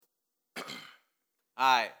All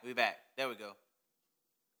right, we back. There we go.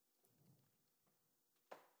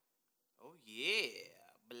 Oh yeah,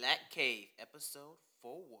 Black Cave episode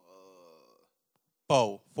 4.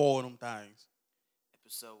 Four of them things.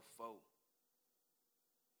 Episode 4.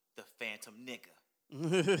 The Phantom Nigga.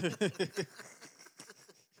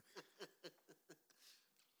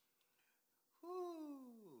 Woo.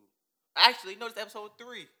 Actually, notice episode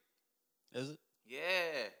 3. Is it? Yeah.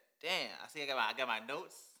 Damn. I see. I got my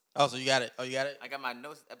notes. Oh, so you got it. Oh, you got it. I got my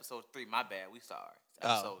notes. Episode 3. My bad. We sorry. It's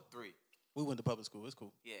Oh. episode 3. We went to public school. It's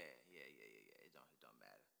cool. Yeah. It don't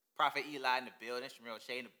matter. Prophet Eli in the building. Shamil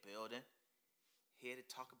Shay in the building. Here to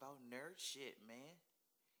talk about nerd shit, man.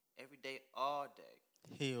 Every day, all day.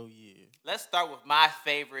 Hell yeah. Let's start with my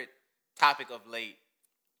favorite topic of late.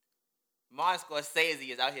 Martin Scorsese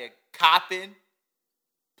is out here copping.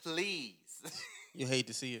 Please. You hate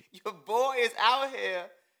to see it. Your boy is out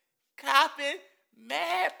here copping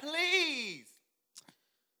mad please.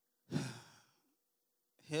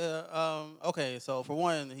 Yeah. Okay. So for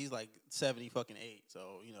one, he's like 70 fucking 8.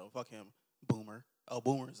 So fuck him. Boomer. Oh,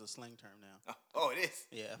 boomer is a slang term now. Oh, it is.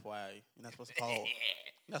 Yeah. FYI. You're not supposed to call. You're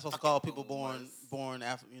not supposed to call people born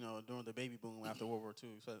after during the baby boom after World War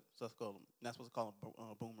II. So that's called. Not supposed to call them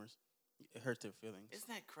boomers. It hurts their feelings. Isn't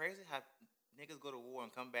that crazy how niggas go to war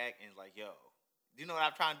and come back and it's like, yo, do you know what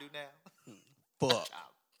I'm trying to do now? Fuck.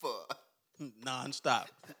 Fuck. Non-stop.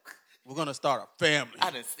 We're gonna start a family. I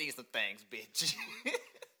done seen some things, bitch.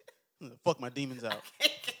 Fuck my demons out.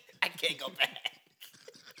 I can't go back.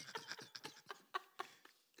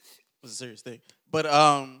 It was a serious thing. But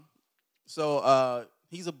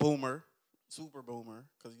he's a boomer, super boomer,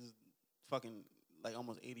 because he's fucking like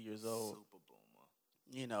almost 80 years old. Super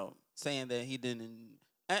boomer. Saying that he didn't.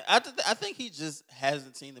 I think he just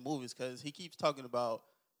hasn't seen the movies because he keeps talking about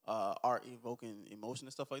art evoking emotion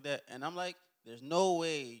and stuff like that. And I'm like, there's no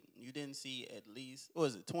way you didn't see at least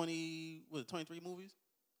 23 movies?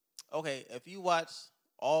 Okay, if you watch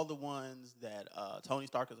all the ones that Tony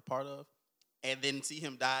Stark is a part of, and then see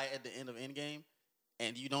him die at the end of Endgame,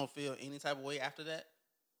 and you don't feel any type of way after that,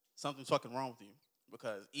 something's fucking wrong with you.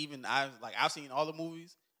 Because even I've seen all the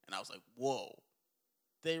movies, and I was like, whoa,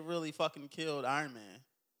 they really fucking killed Iron Man.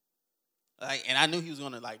 And I knew he was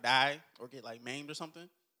gonna die or get maimed or something,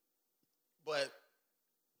 but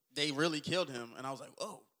they really killed him, and I was like,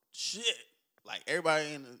 oh shit!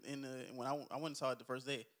 Everybody in the when I went and saw it the first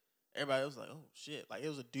day, everybody was like, oh shit! It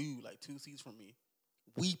was a dude 2 seats from me,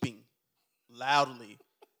 weeping loudly.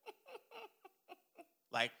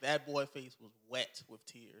 That boy face was wet with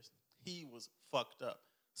tears. He was fucked up.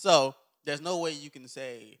 So there's no way you can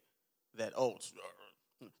say that,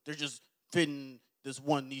 they're just fitting this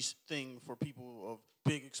one niche thing for people of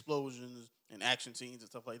big explosions and action scenes and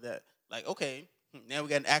stuff like that. Okay, now we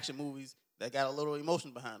got action movies that got a little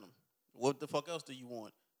emotion behind them. What the fuck else do you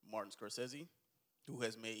want? Martin Scorsese, who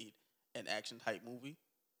has made an action type movie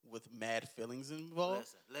with mad feelings involved.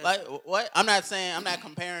 Listen. What? I'm not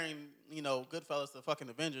comparing, Goodfellas to fucking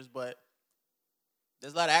Avengers, but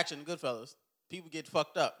there's a lot of action in Goodfellas. People get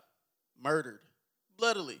fucked up, murdered,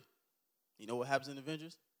 bloodily. You know what happens in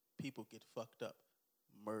Avengers? People get fucked up,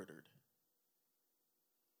 murdered.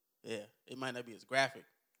 Yeah, it might not be as graphic,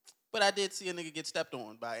 but I did see a nigga get stepped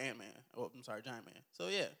on by Ant-Man. Oh, I'm sorry, Giant Man. So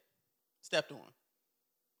yeah, stepped on.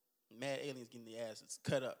 Mad aliens getting their asses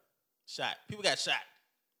cut up, shot. People got shot.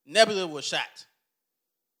 Nebula was shot.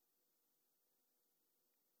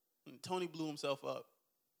 And Tony blew himself up.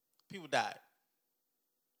 People died.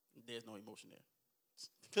 There's no emotion there.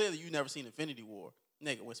 Clearly, you never seen Infinity War.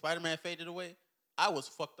 Nigga, when Spider-Man faded away, I was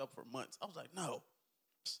fucked up for months. I was like, no.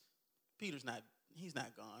 He's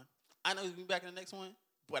not gone. I know he's going to be back in the next one,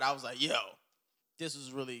 but I was like, yo, this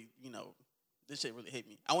is really, this shit really hit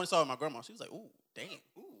me. I went and saw it with my grandma. She was like, ooh, damn.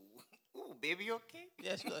 Ooh, baby, you okay?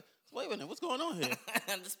 Yeah, she was like, wait a minute, what's going on here?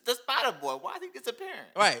 the Spider Boy, why is he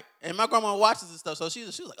disappearing? Right. And my grandma watches this stuff, so she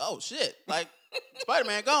was like, oh, shit.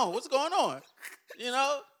 Spider-Man gone. What's going on?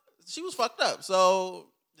 She was fucked up. So,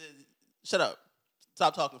 shut up.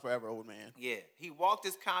 Stop talking forever, old man. Yeah, he walked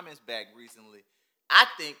his comments back recently. I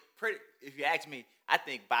think, if you ask me, I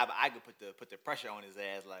think Bob Iger put the pressure on his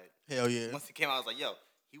ass. Hell yeah. Once he came out, I was like, yo,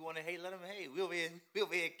 he want to hate, let him hate. We over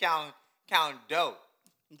here counting dough.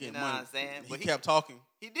 You know what I'm saying? But he kept talking.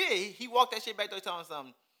 He did. He walked that shit back there telling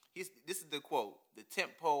something. This is the quote. The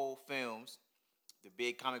tentpole films, the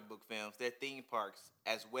big comic book films, they're theme parks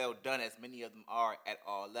as well done as many of them are at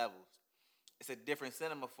all levels. It's a different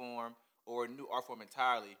cinema form or a new art form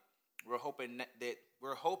entirely. We're hoping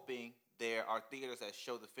there are theaters that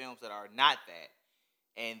show the films that are not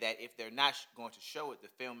that, and that if they're not going to show it, the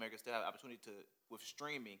filmmakers still have opportunity to, with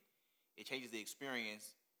streaming, it changes the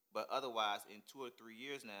experience but otherwise, in 2 or 3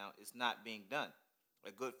 years now, it's not being done.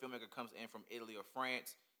 A good filmmaker comes in from Italy or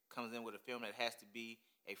France, comes in with a film that has to be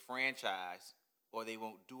a franchise, or they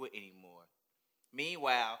won't do it anymore.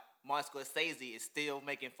 Meanwhile, Martin Scorsese is still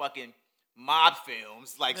making fucking mob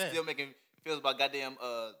films, like still making films about goddamn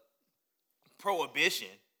prohibition.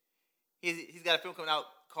 He's got a film coming out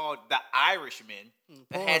called The Irishman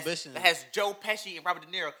that has Joe Pesci and Robert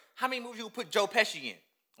De Niro. How many movies you would put Joe Pesci in?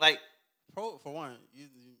 Like, for one,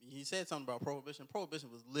 you said something about prohibition. Prohibition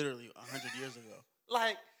was literally 100 years ago.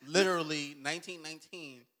 Like, literally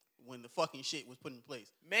 1919 when the fucking shit was put in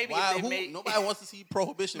place. Maybe nobody wants to see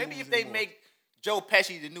prohibition. Maybe movies if they anymore. make Joe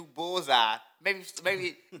Pesci the new Bullseye, maybe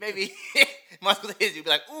Martin Scorsese would be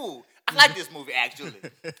like, ooh, I like this movie actually.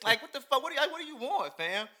 Like, what the fuck? What do you want,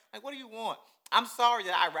 fam? Like, what do you want? I'm sorry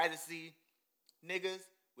that I'd rather see niggas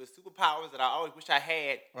with superpowers that I always wish I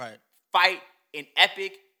had fight in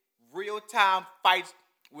epic, real-time fights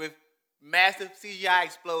with massive CGI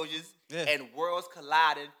explosions and worlds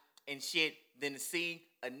colliding and shit than to see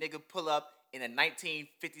a nigga pull up in a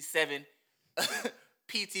 1957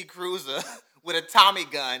 PT Cruiser with a Tommy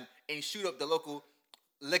gun and shoot up the local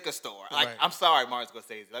liquor store. Like, I'm sorry, Martin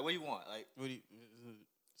Scorsese. Like, what do you want? Like, what do you?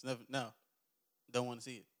 It's never, no, don't want to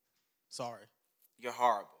see it. Sorry, you're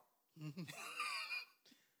horrible.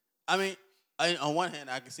 I mean, on one hand,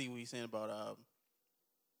 I can see what he's saying about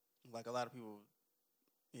like a lot of people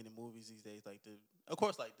in the movies these days, like of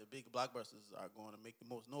course, like the big blockbusters are going to make the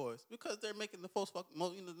most noise because they're making the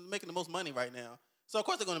making the most money right now. So of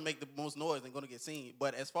course they're going to make the most noise and going to get seen.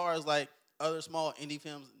 But as far as like other small indie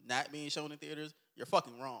films not being shown in theaters, you're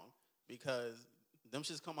fucking wrong because them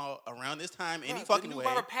shits come out around this time any fucking way. The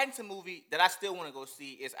new Robert Pattinson movie that I still want to go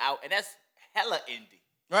see is out, and that's hella indie.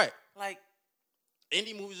 Right. Like,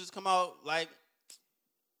 indie movies just come out like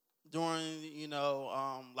during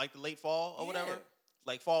like the late fall or whatever,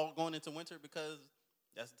 like fall going into winter because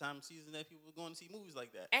that's the time of season that people are going to see movies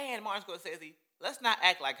like that. And Martin Scorsese, let's not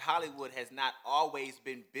act like Hollywood has not always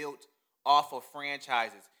been built off of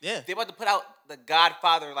franchises. Yeah. They're about to put out The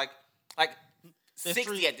Godfather, like there's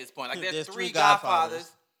 60 at this point. Like, there's three Godfathers.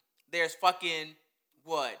 Godfathers. There's fucking,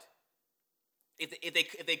 what?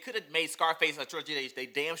 If they could have made Scarface a trilogy, they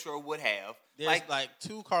damn sure would have. There's like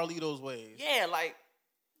two Carlitos ways. Yeah, like,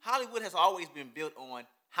 Hollywood has always been built on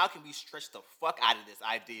how can we stretch the fuck out of this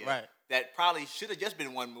idea that probably should have just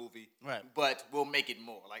been one movie, but we'll make it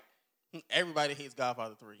more. Like, everybody hates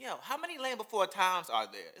Godfather 3. Yo, how many Land Before Times are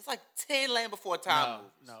there? It's like 10 Land Before Time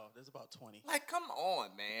movies. No, there's about 20. Like, come on,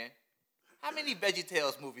 man. How many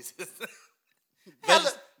VeggieTales movies is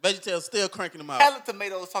VeggieTales still cranking them out. Hella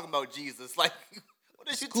Tomatoes talking about Jesus. Like, what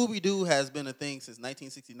is Scooby-Doo has been a thing since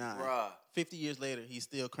 1969. Bruh. 50 years later, he's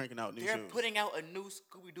still cranking out new shows. They're putting out a new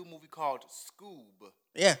Scooby-Doo movie called Scoob.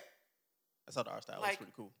 Yeah. I saw the art style. It's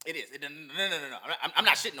pretty cool. It is. No. I'm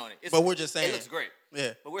not shitting on it. But we're just saying. It looks great.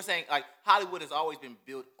 Yeah. But we're saying, like, Hollywood has always been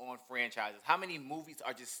built on franchises. How many movies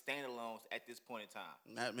are just standalones at this point in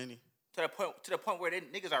time? Not many. To the point where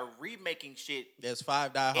niggas are remaking shit. There's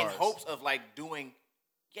 5 Die Hards. In hopes of, like, doing...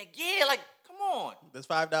 Yeah, like, come on. There's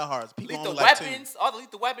 5 Die Hards. People Lethal only like Weapons, all the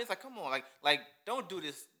Lethal Weapons. Like, come on. Like, don't do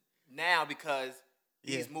this now because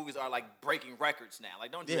these movies are, like, breaking records now.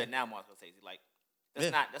 Like, don't do that now, Martin Scorsese. Like,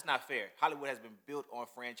 that's not fair. Hollywood has been built on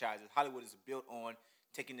franchises. Hollywood is built on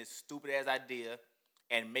taking this stupid ass idea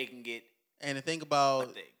and making it. And the thing about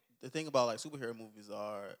like superhero movies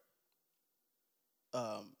are,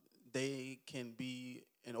 they can be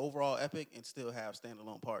an overall epic and still have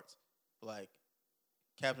standalone parts. Like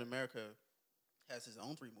Captain America has his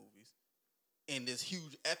own 3 movies in this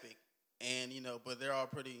huge epic, and but they're all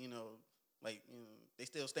pretty, they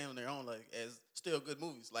still stand on their own, like as still good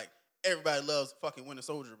movies. Like. Everybody loves fucking Winter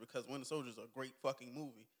Soldier because Winter Soldier is a great fucking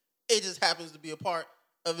movie. It just happens to be a part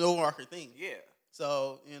of the overarching thing. Yeah.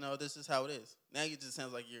 So, this is how it is. Now it just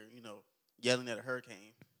sounds like you're, yelling at a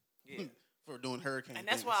hurricane. Yeah. For doing hurricane And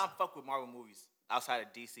that's things. why I fuck with Marvel movies outside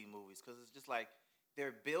of DC movies, because it's just like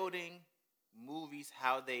they're building movies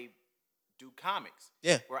how they do comics.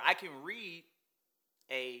 Yeah. Where I can read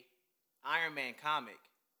a Iron Man comic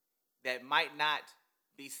that might not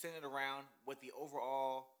be centered around what the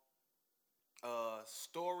overall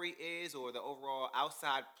story is or the overall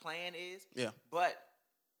outside plan is. Yeah. But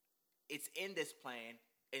it's in this plan,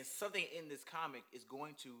 and something in this comic is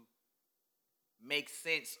going to make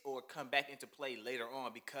sense or come back into play later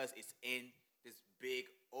on because it's in this big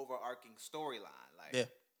overarching storyline. Like,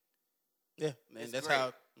 yeah, and that's great.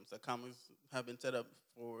 How the comics have been set up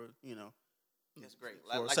for It's great.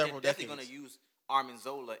 For like several they're decades. definitely going to use Armin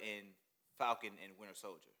Zola in Falcon and Winter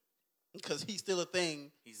Soldier. Because he's still a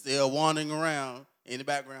thing. He's still wandering around in the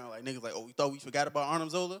background. Like niggas like, oh, we thought we forgot about Arnim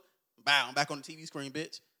Zola. Bow, I'm back on the TV screen,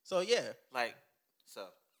 bitch. So yeah. Like, so,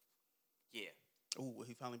 yeah. Ooh, will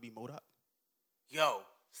he finally be MODOK? Yo,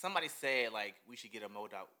 somebody said like we should get a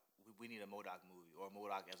MODOK. We need a MODOK movie or a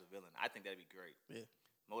MODOK as a villain. I think that'd be great. Yeah.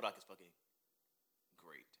 MODOK is fucking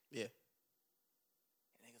great. Yeah.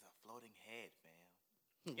 That nigga's a floating head,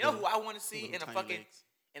 fam. You know who I want to see in a fucking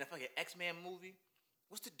X-Men movie?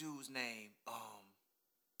 What's the dude's name?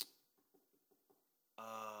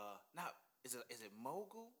 Not is it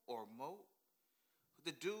Mogul or Mo?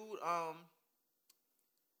 The dude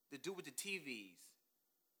with the TVs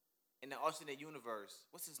in the alternate universe.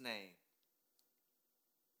 What's his name?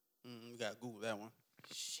 You gotta Google that one.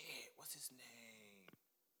 Shit, what's his name?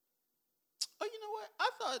 Oh, you know what? I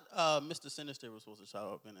thought Mr. Sinister was supposed to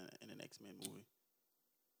show up in an X-Men movie.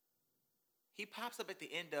 He pops up at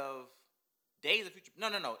the end of Days of Future. No.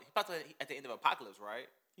 He pops up at the end of Apocalypse, right?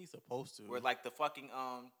 He's supposed to. Where like the fucking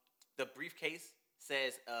the briefcase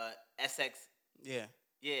says SX. Yeah.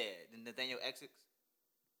 Yeah, the Nathaniel Essex.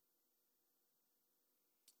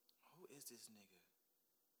 Who is this nigga?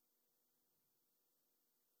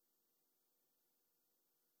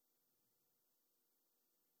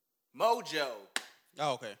 Mojo.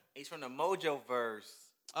 Oh, okay. He's from the Mojo verse.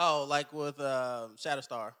 Oh, like with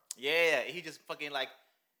Shatterstar. Yeah, he just fucking like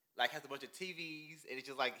has a bunch of TVs, and it's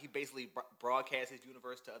just like he basically broadcasts his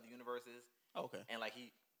universe to other universes. Oh, okay. And like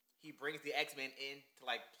he brings the X-Men in to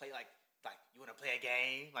like play like you want to play a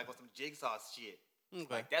game like with some Jigsaw shit. Okay.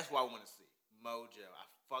 Like that's what I want to see. Mojo. I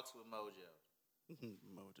fucks with Mojo.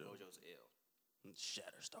 Mojo's ill.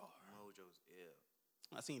 Shatterstar. Mojo's ill.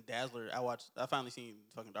 I seen Dazzler. I finally seen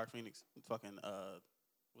fucking Dark Phoenix. Fucking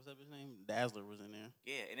what's that his name? Dazzler was in there.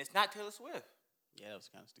 Yeah, and it's not Taylor Swift. Yeah, that was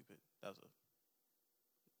kind of stupid.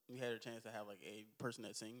 You had a chance to have like a person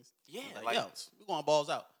that sings. Yeah, like yo, we're going balls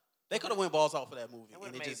out. They could have went balls out for that movie. That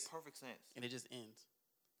would have made perfect sense. And it just ends.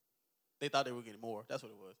 They thought they were getting more. That's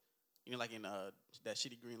what it was. You know, like in that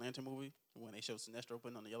shitty Green Lantern movie when they showed Sinestro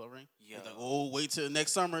putting on the yellow ring. Yo. It's like, oh, wait till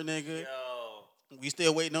next summer, nigga. Yo. We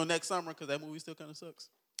still waiting on next summer because that movie still kind of sucks.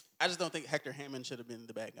 I just don't think Hector Hammond should have been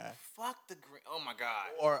the bad guy. Fuck the green. Oh my god.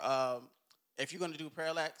 Or if you're gonna do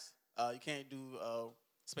Parallax, you can't do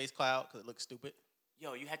Space Cloud because it looks stupid.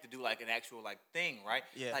 Yo, you have to do like an actual like thing, right?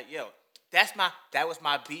 Yeah. Like yo, that was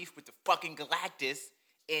my beef with the fucking Galactus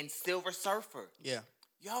in Silver Surfer. Yeah.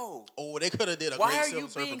 Yo. Oh, they could have did a why great are Silver you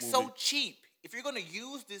Surfer being movie. so cheap? If you're gonna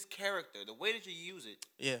use this character the way that you use it,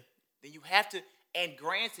 yeah, then you have to. And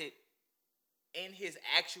granted, in his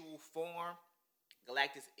actual form,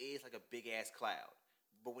 Galactus is like a big ass cloud.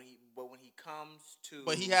 But when he comes to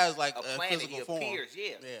he has like a planet, physical he form. appears.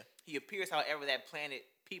 Yeah. He appears however that planet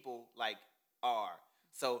people like are.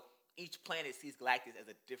 So each planet sees Galactus as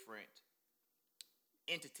a different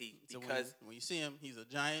entity because so when you see him, he's a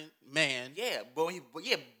giant man. Yeah, but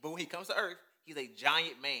when he comes to Earth, he's a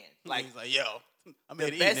giant man. Like he's like, yo, I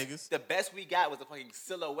made niggas. The best we got was a fucking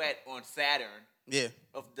silhouette on Saturn. Yeah.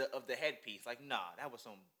 Of the headpiece. Like, nah, that was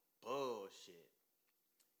some bullshit.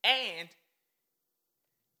 And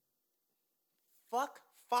fuck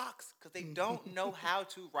Fox, because they don't know how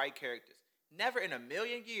to write characters. Never in a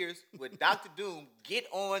million years would Dr. Doom get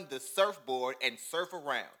on the surfboard and surf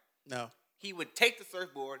around. No. He would take the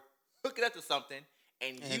surfboard, hook it up to something,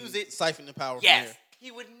 and use it. Siphon the power yes. from there.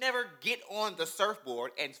 He would never get on the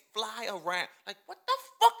surfboard and fly around. Like, what the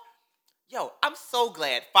fuck? Yo, I'm so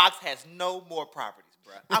glad Fox has no more properties,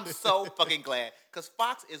 bro. I'm so fucking glad. Because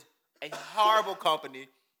Fox is a horrible company.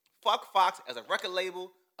 Fuck Fox as a record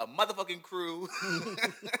label, a motherfucking crew.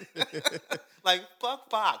 Like, fuck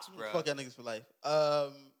Fox, bro. Fuck y'all niggas for life.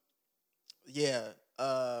 Yeah.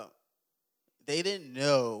 They didn't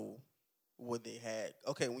know what they had.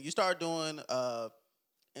 Okay, when you start doing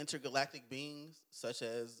intergalactic beings, such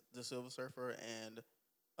as the Silver Surfer and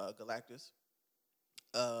Galactus,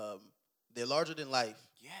 they're larger than life.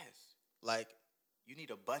 Yes. Like, you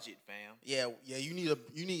need a budget, fam. Yeah. You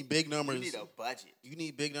need big numbers. You need a budget. You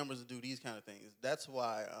need big numbers to do these kind of things. That's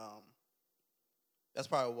why. That's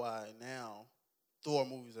probably why now Thor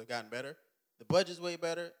movies have gotten better. The budget's way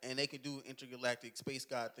better, and they can do intergalactic space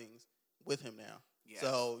god things with him now. Yes.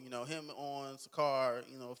 So him on Sakaar,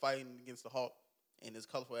 fighting against the Hulk in his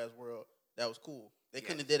colorful ass world. That was cool. They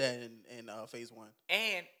couldn't have did that in Phase 1.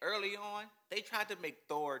 And early on, they tried to make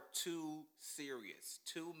Thor too serious,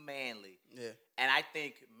 too manly. Yeah. And I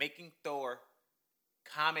think making Thor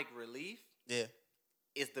comic relief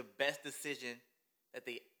is the best decision that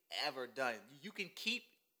they ever done. You can keep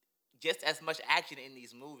just as much action in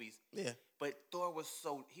these movies. Yeah. But Thor was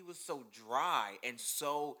so dry and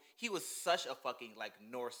he was such a fucking like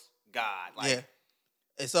Norse god. Like, yeah.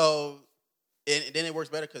 And so And then it works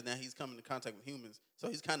better because now he's coming in contact with humans, so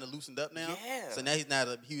he's kind of loosened up now. Yeah. So now he's not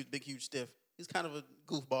a huge stiff. He's kind of a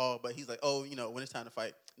goofball, but he's like, oh, when it's time to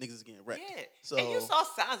fight, niggas is getting wrecked. Yeah. So And you saw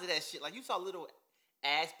signs of that shit. Like, you saw little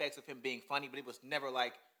aspects of him being funny, but it was never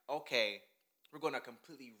like, okay, we're going to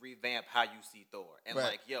completely revamp how you see Thor. And Right.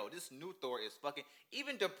 like, yo, this new Thor is fucking...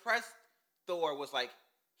 Even depressed Thor was like,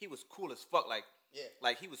 he was cool as fuck. Like, Yeah.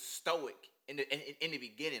 like he was stoic in the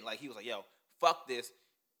beginning. Like, he was like, yo, fuck this.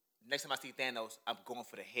 Next time I see Thanos, I'm going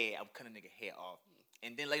for the head. I'm cutting a nigga head off.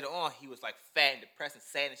 And then later on, he was like fat and depressed and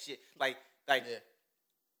sad and shit. Like, yeah.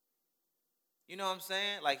 you know what I'm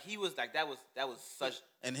saying? Like, he was like, that was such...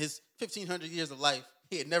 And his 1,500 years of life,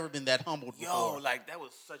 he had never been that humbled before. Yo, like, that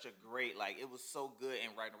was such a great, like, it was so good in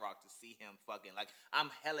Ragnarok to see him fucking, like, I'm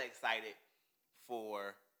hella excited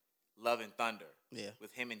for Love and Thunder. Yeah.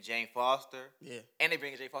 With him and Jane Foster. Yeah. And they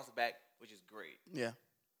bring Jane Foster back, which is great. Yeah.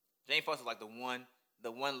 Jane Foster's like the one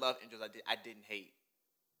love interest I didn't hate.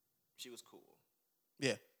 She was cool.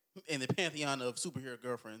 Yeah. In the pantheon of superhero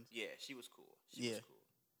girlfriends. Yeah, she was cool. She was cool.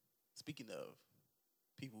 Speaking of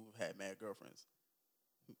people who've had mad girlfriends,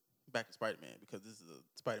 back to Spider-Man, because this is a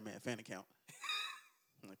Spider-Man fan account.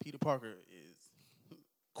 Peter Parker is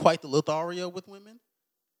quite the Lothario with women.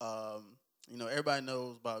 Everybody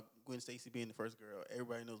knows about Gwen Stacy being the first girl.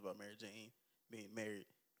 Everybody knows about Mary Jane being married.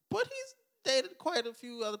 But he's dated quite a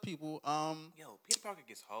few other people. Yo, Peter Parker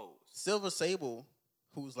gets hoes. Silver Sable,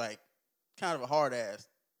 who's like kind of a hard ass,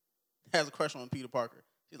 has a crush on Peter Parker.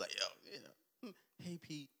 She's like, yo, hey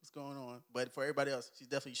Pete, what's going on? But for everybody else, she's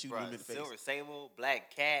definitely shooting him in the face. Silver Sable,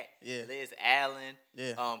 Black Cat, Yeah. Liz Allen,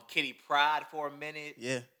 Kitty Pryde for a minute.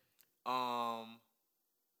 Yeah.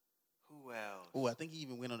 Who else? Oh, I think he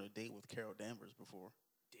even went on a date with Carol Danvers before.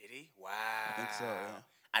 Did he? Wow. I think so. Yeah.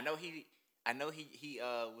 I know he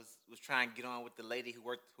was trying to get on with the lady who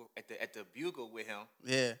worked at the Bugle with him.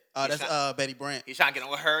 Yeah. Oh, that's Betty Brant. He's trying to get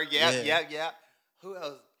on with her. Yeah. Who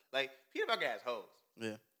else? Like, Peter Parker has hoes.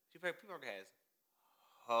 Yeah. Peter Parker has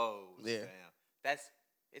hoes. Yeah. Fam.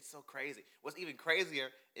 It's so crazy. What's even crazier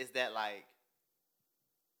is that, like,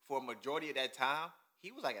 for a majority of that time,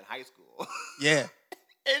 he was like in high school. Yeah.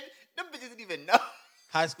 And them bitches didn't even know.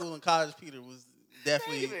 High school and college Peter was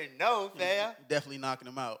definitely... They didn't even know, fam. Definitely knocking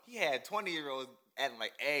him out. He had 20-year-olds acting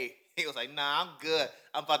like, hey. He was like, nah, I'm good.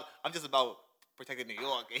 I'm just about protecting New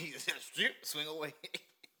York. And he just swing away.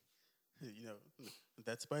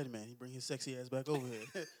 That's Spider-Man. He bring his sexy ass back over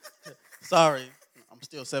here. Sorry, I'm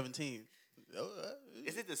still 17.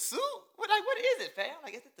 Is it the suit? What is it, fam?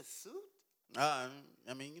 Like, is it the suit? I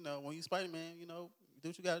mean, when you Spider-Man, you do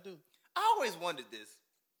what you gotta do. I always wondered this.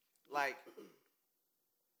 Like,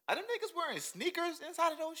 are them niggas wearing sneakers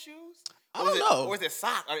inside of those shoes? I don't know. Or is it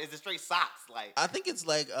socks? Or is it straight socks? Like, I think it's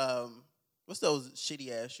like, what's those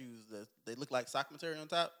shitty ass shoes that they look like sock material on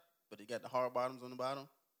top, but they got the hard bottoms on the bottom?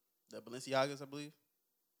 The Balenciagas, I believe.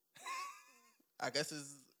 I guess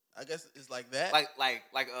it's like that.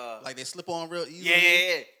 Like they slip on real easily.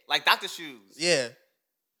 Yeah. Like doctor shoes. Yeah.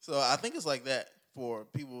 So I think it's like that for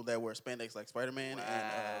people that wear spandex like Spider-Man. Wow.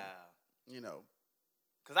 And,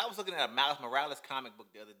 Because I was looking at a Miles Morales comic book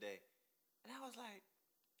the other day, and I was like,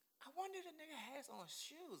 I wonder if the nigga has on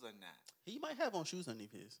shoes or not. He might have on shoes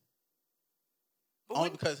underneath his. But Only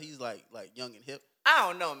because he's like young and hip. I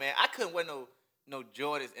don't know, man. I couldn't wear no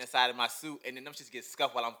Jordans inside of my suit, and then them shits get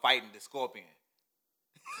scuffed while I'm fighting the Scorpion.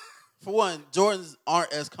 For one, Jordans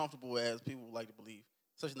aren't as comfortable as people like to believe.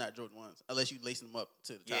 Especially not Jordan 1s, unless you lace them up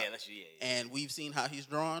to the top. Yeah. And we've seen how he's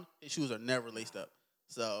drawn. His shoes are never laced up.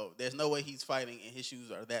 So there's no way he's fighting and his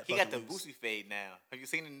shoes are that He fucking got the loose. Boosie fade now. Have you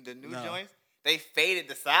seen the new No. joints? They faded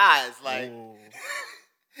the sides. Like,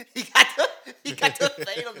 he got the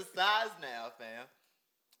fade on the sides now, fam.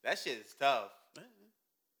 That shit is tough.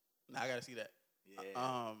 Now I gotta see that.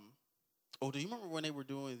 Yeah. Do you remember when they were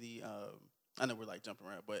doing the I know we're like jumping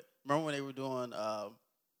around, but remember when they were doing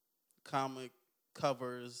comic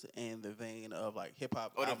covers in the vein of like hip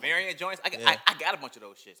hop? Oh, the variant joints? I got a bunch of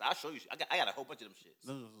those shits. I'll show you. I got a whole bunch of them shits.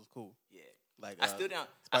 Those was cool. Yeah. Like I still don't.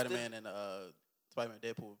 Spider-Man and Spider-Man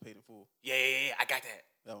Deadpool Paid in Full. Yeah. I got that.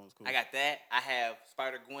 That one was cool. I got that. I have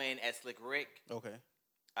Spider-Gwen as Slick Rick. Okay.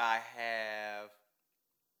 I have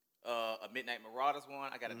a Midnight Marauders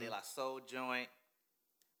one. I got a De La Soul joint.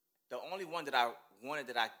 The only one that I wanted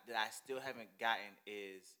that I still haven't gotten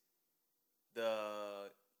is the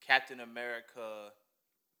Captain America,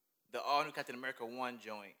 the all new Captain America 1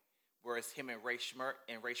 joint, where it's him and Ray Schmidt,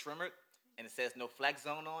 and it says no flex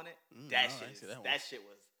zone on it. That shit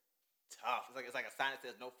was tough. It's like a sign that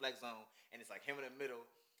says no flex zone, and it's like him in the middle,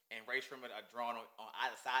 and Ray Schmidt are drawn on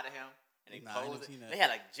either side of him, and they pose it. They had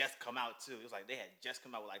like just come out too. It was like they had just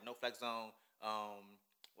come out with like no flex zone,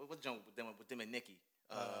 what's jump with them and Nikki?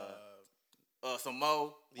 Some Yeah. Some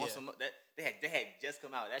Mo, that they had just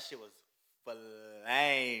come out. That shit was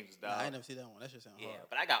flames, dog. Nah, I ain't never see that one. That shit sound hard.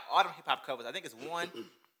 But I got all them hip hop covers. I think it's one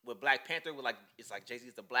with Black Panther with it's like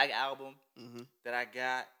Jay-Z's The Black Album that I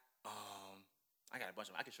got. I got a bunch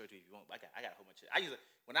of them. I can show it to you if you want. I got a whole bunch of. I used to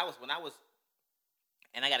when I was,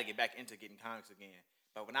 and I got to get back into getting comics again.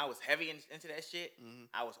 But when I was heavy into that shit,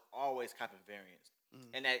 I was always copping variants.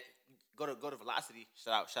 And that go to Velocity.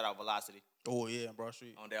 Shout out Velocity. Oh yeah, on Broad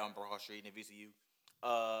Street. On Broad Street in VCU.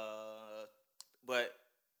 But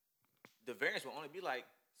the variants will only be like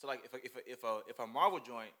so. Like if a Marvel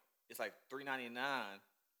joint is like $3.99,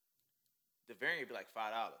 the variant would be like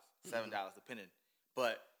 $5, $7 depending.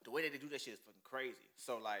 But the way that they do that shit is fucking crazy.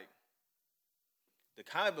 So like the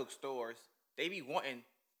comic book stores, they be wanting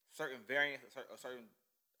certain variants or certain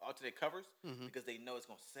alternate covers because they know it's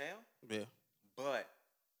gonna sell. Yeah. But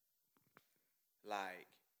like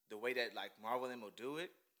the way that like Marvel and them will do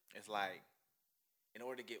it, it's like in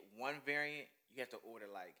order to get one variant, you have to order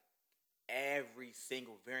like every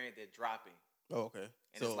single variant they're dropping. Oh, okay.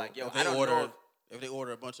 And so it's like, yo, I don't know if they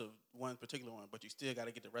order a bunch of one particular one, but you still got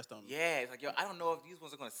to get the rest of them. Yeah, it's like, yo, I don't know if these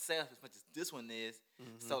ones are gonna sell as much as this one is.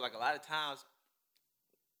 So like a lot of times,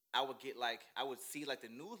 I would see like the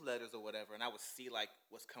newsletters or whatever, and I would see like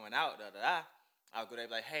what's coming out. I would go there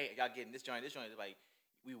and be like, hey, y'all getting this joint? This joint is like,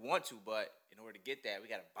 we want to, but in order to get that,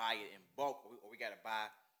 we gotta buy it in bulk, or we gotta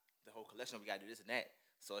buy the whole collection. We gotta do this and that.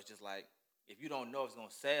 So it's just like, if you don't know if it's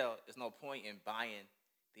gonna sell, there's no point in buying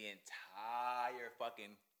the entire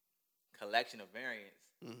fucking collection of variants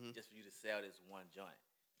just for you to sell this one joint.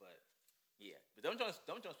 But yeah, but them joints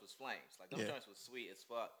was flames. Like them joints was sweet as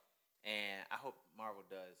fuck. And I hope Marvel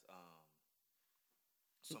does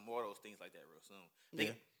some more of those things like that real soon.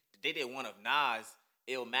 They did one of Nas,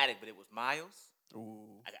 Illmatic, but it was Miles.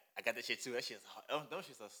 Ooh. I got that shit too. That shit's hard. Those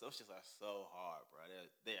shits are so hard, bro.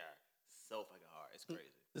 They are so fucking hard. It's crazy.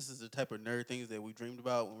 This is the type of nerd things that we dreamed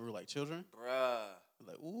about when we were like children. Bruh.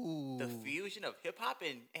 Like, ooh. The fusion of hip hop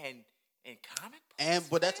and comic books.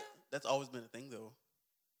 But that's always been a thing though.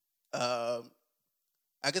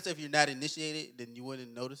 I guess if you're not initiated, then you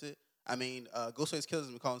wouldn't notice it. I mean, Ghostface Killah's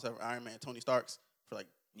been calling himself Iron Man, Tony Stark's for like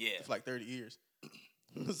 30 years.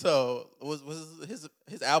 So was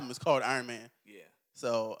his album is called Iron Man. Yeah.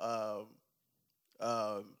 So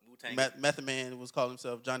Method Man was calling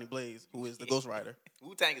himself Johnny Blaze, who is the Ghost Rider.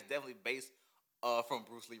 Wu-Tang is definitely based from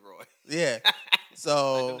Bruce Leroy. Yeah.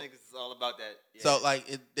 So like, them niggas is all about that. Yeah. So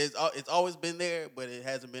like it's always been there, but it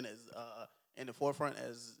hasn't been as in the forefront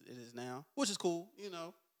as it is now, which is cool.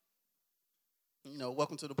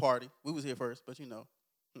 Welcome to the party. We was here first, but I ain't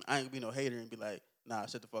gonna be no hater and be like, nah,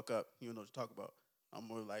 shut the fuck up. You don't know what you're talking about. I'm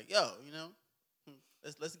more like, yo,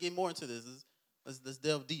 let's get more into this. Let's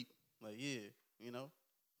delve deep. Like, yeah,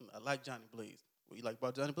 I like Johnny Blaze. What you like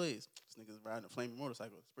about Johnny Blaze? This nigga's riding a flaming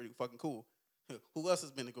motorcycle. It's pretty fucking cool. Who else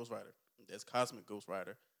has been a Ghost Rider? There's Cosmic Ghost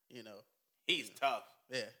Rider. He's tough.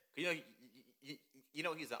 Yeah. He's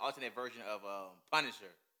an alternate version of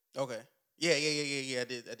Punisher. Okay. Yeah. I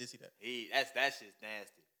did see that. That shit's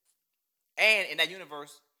nasty. And in that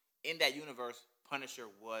universe, Punisher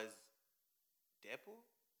was Deadpool.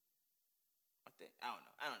 I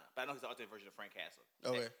don't know. But I know he's an alternate version of Frank Castle.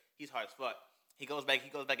 Okay. He's hard as fuck. He goes back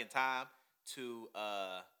in time to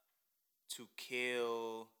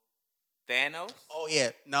kill Thanos. Oh yeah.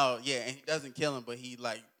 No, yeah, and he doesn't kill him, but he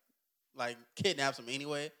like kidnaps him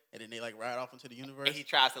anyway, and then they ride off into the universe. And he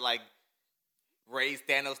tries to raise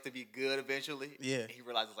Thanos to be good eventually. Yeah. And he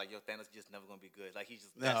realizes Thanos is just never gonna be good. Like he's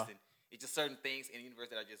just destined. It's just certain things in the universe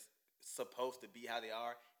that are just supposed to be how they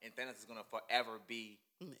are, and Thanos is gonna forever be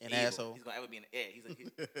an evil. asshole. He's gonna ever be an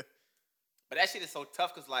But that shit is so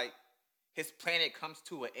tough because his planet comes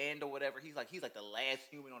to an end or whatever. He's like the last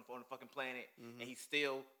human on the fucking planet, and he's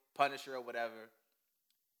still Punisher or whatever.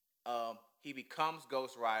 He becomes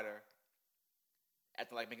Ghost Rider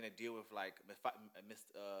after making a deal with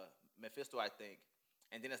Mephisto, I think.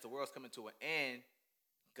 And then as the world's coming to an end,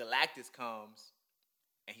 Galactus comes,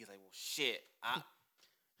 and he's like, "Well, shit,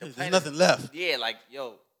 there's nothing left." Yeah,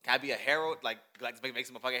 yo, can I be a herald? Galactus makes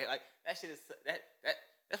him a fucking that shit is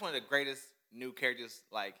that's one of the greatest new characters.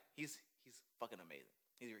 He's fucking amazing.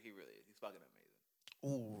 He really is. He's fucking amazing.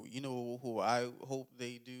 Ooh, you know who I hope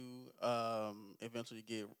they do eventually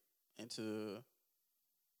get into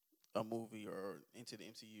a movie or into the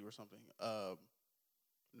MCU or something.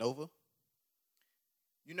 Nova.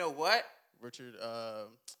 You know what? Richard,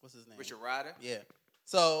 what's his name? Richard Rider. Yeah.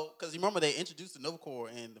 So, because you remember they introduced the Nova Corps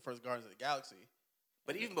in the first Guardians of the Galaxy.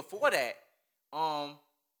 But even before that,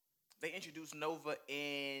 they introduced Nova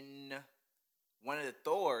in one of the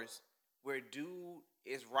Thors, where dude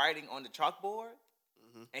is writing on the chalkboard,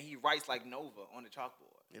 Mm-hmm. and he writes like Nova on the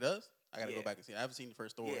chalkboard. It does. I gotta Yeah. go back and see it. I haven't seen the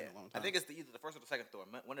first Thor in a long I time. think it's either the first or the second Thor.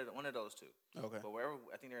 One of those two. Okay. But wherever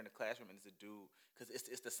I think they're in the classroom, and it's a dude because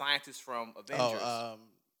it's the scientist from Avengers.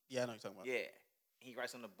 Yeah, I know what you're talking about. Yeah, he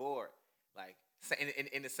writes on the board like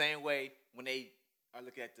in the same way when they are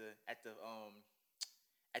looking at the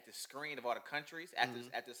screen of all the countries after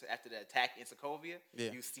the attack in Sokovia.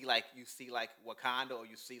 Yeah. You see like Wakanda, or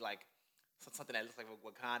you see like something that looks like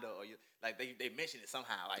Wakanda, or you like they mention it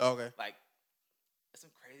somehow. Like Okay. like that's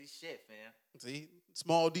some crazy shit, man. See,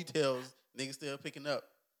 small details, niggas still picking up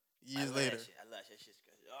years later. I love that shit.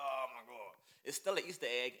 Oh my god, it's still an Easter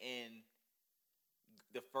egg in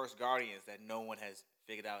the first Guardians that no one has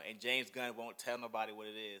figured out, and James Gunn won't tell nobody what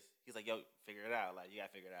it is. He's like, yo, figure it out. Like, you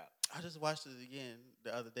gotta figure it out. I just watched it again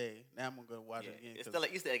the other day. Now I'm gonna watch it again. It's still an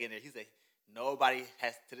Easter egg in there. He said nobody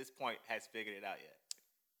has to this point has figured it out yet.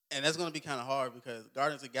 And that's gonna be kind of hard because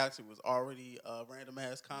Guardians of the Galaxy was already a random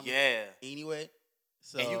ass comic. Yeah. Anyway,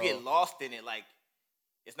 so and you get lost in it. Like,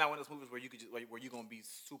 it's not one of those movies where you could just where you're gonna be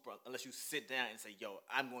super unless you sit down and say, yo,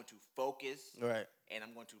 I'm going to focus, right, and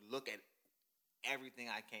I'm going to look at everything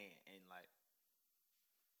I can, and like.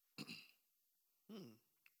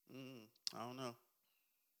 I don't know,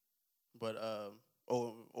 but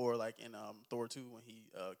or like in Thor 2 when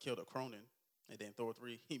he killed a Cronin, and then Thor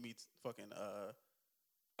 3 he meets fucking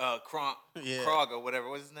Krog, yeah. Krog or whatever.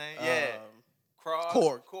 What's his name? Yeah,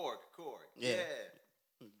 Krog. Korg. Yeah.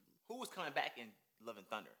 Who was coming back in Love and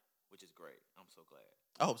Thunder, which is great. I'm so glad.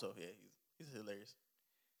 I hope so. Yeah, he's hilarious.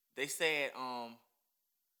 They said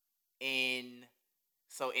in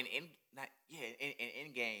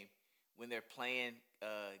Endgame when they're playing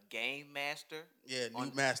Game Master. Yeah,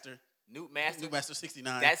 Newt Master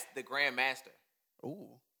 69. That's the Grand Master.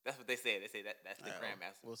 Ooh. That's what they said. They say that's the Grand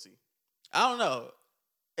Master. We'll see. I don't know.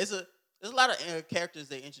 There's a lot of characters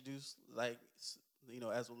they introduce, like, you know,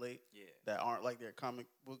 as of late, that aren't like their comic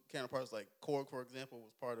book counterparts. Like Korg, for example,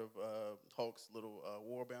 was part of Hulk's little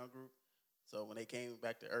warbound group. So when they came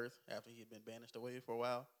back to Earth after he had been banished away for a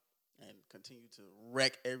while and continued to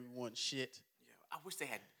wreck everyone's shit. Yeah, I wish they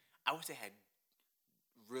had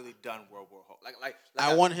really done World War Hulk. Like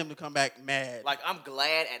I wanted him to come back mad. Like, I'm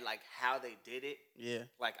glad at like how they did it. Yeah.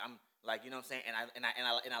 Like, I'm like, you know what I'm saying, and I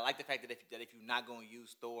like the fact that if you're not gonna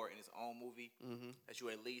use Thor in his own movie, that you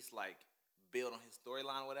at least like build on his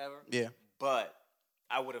storyline or whatever. Yeah. But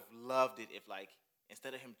I would have loved it if, like,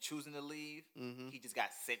 instead of him choosing to leave, he just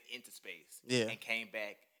got sent into space. Yeah. And came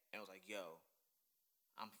back and was like, yo,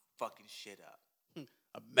 I'm fucking shit up.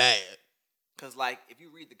 I'm mad. Because, like, if you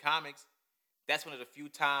read the comics, that's one of the few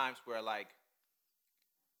times where, like,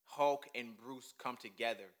 Hulk and Bruce come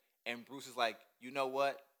together. And Bruce is like, you know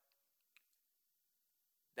what?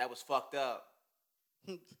 That was fucked up.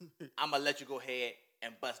 I'm going to let you go ahead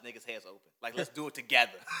and bust niggas' heads open. Like, let's do it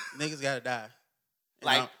together. Niggas gotta die.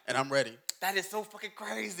 And I'm ready. That is so fucking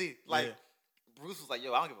crazy. Like, Bruce was like,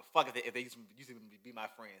 yo, I don't give a fuck if they used to be my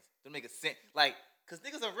friends. Them niggas sent, like, because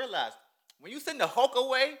niggas don't realize, when you send the Hulk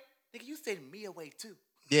away, nigga, you send me away too.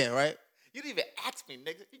 Yeah, right? You didn't even ask me,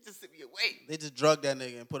 nigga. You just sent me away. They just drugged that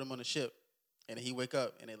nigga and put him on the ship. And then he wake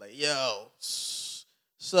up and they like, yo,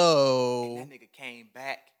 so. And that nigga came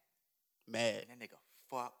back. Mad. And that nigga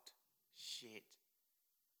fucked shit.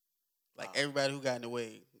 Like, everybody who got in the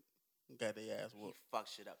way got their ass whooped. He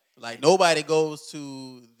fucked shit up. Like, nobody goes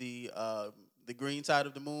to the green side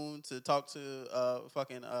of the moon to talk to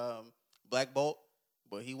fucking Black Bolt.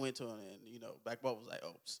 But he went to him and, you know, Black Bolt was like,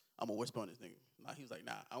 oh, I'm going to whisper on this nigga. Nah, he was like,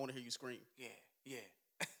 nah, I want to hear you scream. Yeah.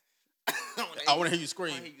 I want to hear you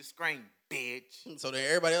scream. I want to hear you scream, bitch. So then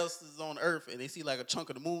everybody else is on Earth and they see like a chunk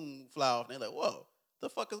of the moon fly off and they're like, whoa, the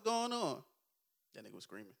fuck is going on? That nigga was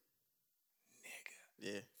screaming.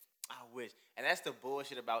 Nigga. Yeah. I wish. And that's the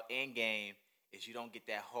bullshit about Endgame is you don't get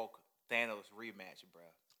that Hulk Thanos rematch, bro.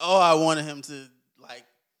 Oh, I wanted him to, like.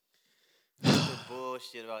 That's the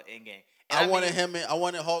bullshit about Endgame. I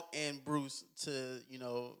wanted Hulk and Bruce to, you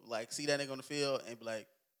know, like, see that nigga on the field and be like,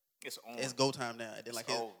 it's on. It's go time now. And then it's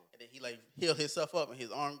over. And then he like heal himself up and his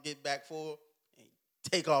arm get back forward and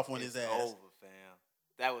take off on his ass. It's over, fam.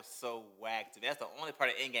 That was so whack to me. That's the only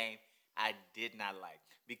part of Endgame I did not like.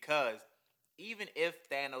 Because even if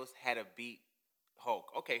Thanos had a beat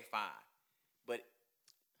Hulk, okay, fine. But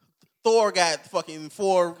Thor got fucking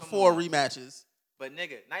four rematches. But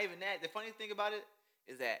nigga, not even that. The funny thing about it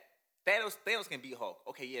is that Thanos can beat Hulk.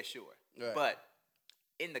 Okay, yeah, sure. Right. But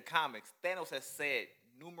in the comics, Thanos has said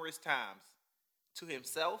numerous times to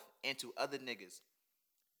himself and to other niggas,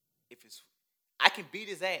 I can beat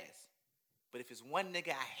his ass, but if it's one nigga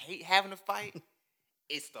I hate having to fight,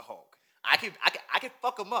 it's the Hulk. I can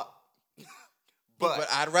fuck him up, But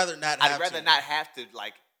I'd rather not have I'd rather to. not have to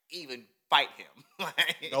like even fight him.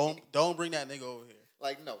 Like, Don't bring that nigga over here.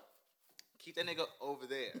 like no. Keep that nigga over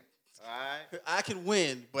there. Alright? I can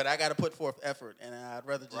win, but I gotta put forth effort, and I'd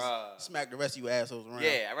rather just Bruh. smack the rest of you assholes around.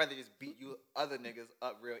 Yeah, I'd rather just beat you other niggas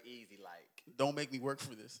up real easy. Like, Don't make me work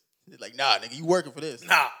for this. It's like, nah, nigga, you working for this.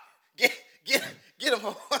 nah. Get him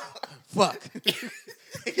home. Fuck.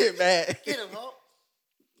 Get mad. Get him home.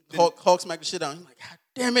 Hulk smacked the shit out. I'm like, God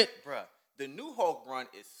damn it. Bruh, the new Hulk run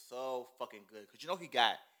is so fucking good. Cause you know he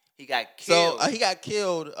got So killed. he got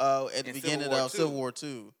killed at the In beginning Civil War of Civil War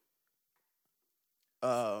II.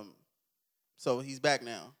 So he's back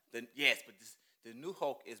now. Yes, but the new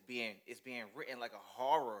Hulk is being written like a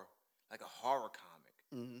horror comic,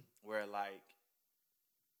 Mm-hmm. where like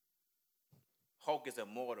Hulk is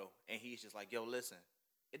immortal and he's just like, yo, listen,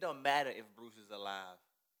 it don't matter if Bruce is alive.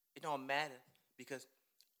 It don't matter because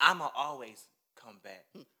I'ma always come back.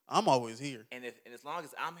 I'm always here. And as long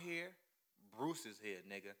as I'm here, Bruce is here,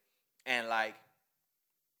 nigga. And like,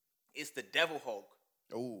 it's the Devil Hulk.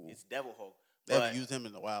 Oh, It's Devil Hulk. they But haven't used him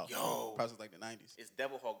in a while. Yo. Probably since like the 90s. it's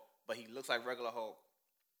Devil Hulk, but he looks like regular Hulk.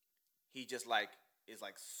 He just like is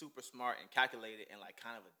like super smart and calculated and like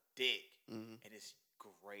kind of a dick. Mm-hmm. And it's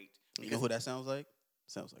great. You know who that sounds like?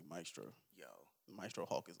 Sounds like Maestro. Yo. Maestro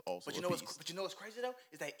Hulk is also But you a know beast. what's crazy though?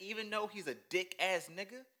 Is that even though he's a dick ass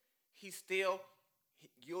nigga, he's still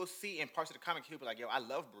you'll see in parts of the comic he'll be like, yo, I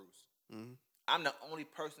love Bruce. Mm-hmm. I'm the only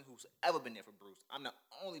person who's ever been there for Bruce. I'm the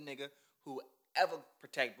only nigga who ever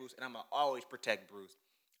protect Bruce, and I'm gonna always protect Bruce.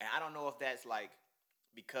 And I don't know if that's like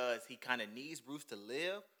because he kind of needs Bruce to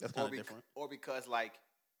live, That's kind of different. or because like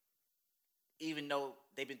even though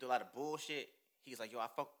they've been through a lot of bullshit, he's like, yo, I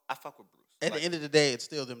fuck with Bruce. At Like, the end of the day, it's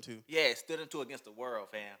still them two. yeah, it stood him two against the world,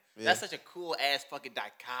 fam. Yeah. That's such a cool ass fucking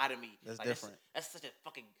dichotomy. That's Like, different. That's such a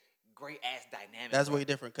fucking great ass dynamic. That's bro. way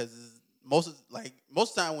different because most of the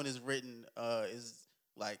time when it's written is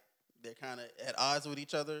like they're kind of at odds with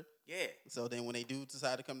each other. Yeah. So then when they do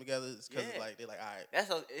decide to come together, it's because Yeah. like they're like, all right. That's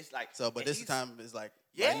a, it's like So, but and this he's- time it's like,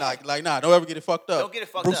 Yeah. nah, don't ever get it fucked up. Don't get it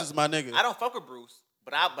fucked Bruce up. is my nigga. I don't fuck with Bruce,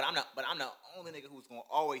 but I'm the only nigga who's gonna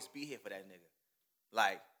always be here for that nigga.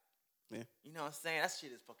 Like, Yeah. you know what I'm saying? That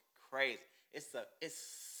shit is fucking crazy. It's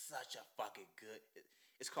such a fucking good.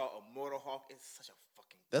 It's called Immortal Hulk. It's such a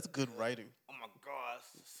fucking. That's good writing. Oh my god,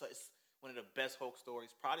 it's one of the best Hulk stories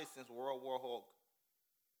probably since World War Hulk.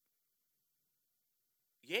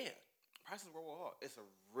 Yeah, probably since World War Hulk. It's a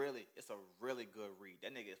really good read.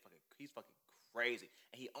 That nigga he's fucking crazy,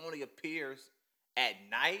 and he only appears at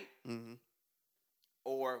night Mm-hmm.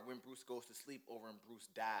 or when Bruce goes to sleep or when Bruce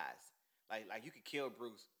dies. Like you could kill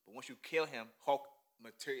Bruce, but once you kill him, Hulk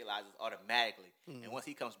materializes automatically, Mm-hmm. and once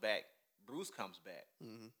he comes back, Bruce comes back.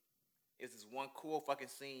 Mm-hmm. It's this one cool fucking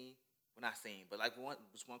scene. Well, not scene, but like one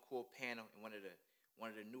cool panel in one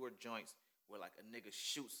of the newer joints where like a nigga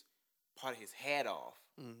shoots part of his head off,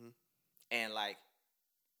 Mm-hmm. and like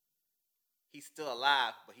he's still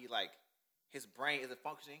alive, but he like his brain isn't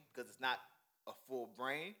functioning because it's not a full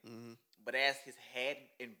brain. Mm-hmm. But as his head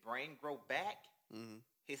and brain grow back, Mm-hmm.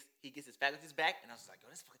 he gets his faculties back, and I was like, yo,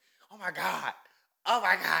 this fucking, oh my god,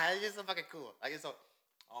 it's just so fucking cool. Like it's so,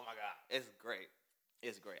 oh my god, it's great.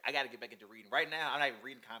 It's great. I got to get back into reading. Right now, I'm not even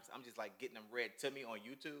reading comics. I'm just like getting them read to me on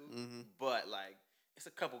YouTube. Mm-hmm. But like, it's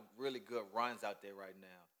a couple really good runs out there right now.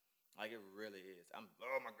 Like it really is.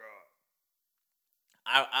 Oh my god.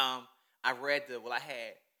 I read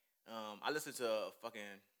I listened to fucking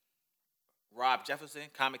Rob Jefferson,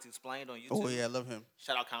 Comics Explained on YouTube. Oh yeah, I love him.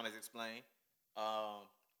 Shout out Comics Explained.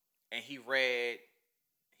 And he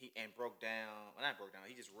broke down. Well, not broke down.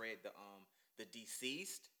 He just read the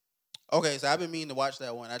Deceased. Okay, so I've been meaning to watch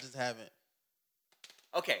that one. I just haven't.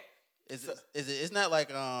 Okay, Is it? It's not like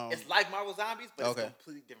it's like Marvel Zombies, but Okay. it's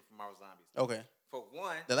completely different from Marvel Zombies. Okay. For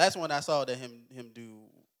one, The last one I saw that him do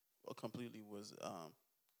completely was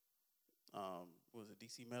was it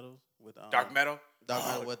DC Metal with Dark Metal. Dark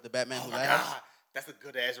Metal with the Batman Oh Who my Laughs. god, that's a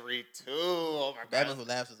good ass read too. Oh my Batman god, Who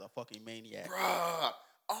Laughs is a fucking maniac. bruh,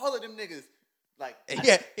 all of them niggas like And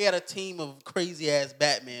he had a team of crazy ass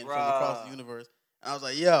Batman from across Bruh. the universe, and I was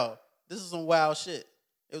like, yo, this is some wild shit.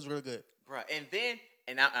 It was really good. bruh. And then,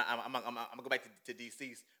 I'm gonna go back to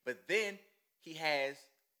DC's, but then he has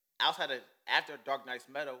after Dark Knight's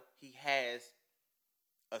Metal, he has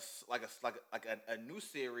a new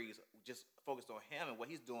series just focused on him and what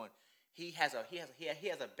he's doing. He has a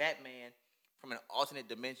Batman from an alternate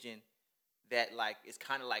dimension that like is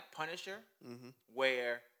kind of like Punisher, Mm-hmm.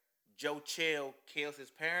 where Joe Chill kills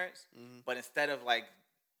his parents, Mm-hmm. but instead of like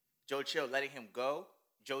Joe Chill letting him go,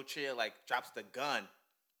 Joe Chill like drops the gun.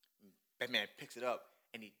 Batman picks it up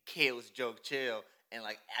and he kills Joe Chill, and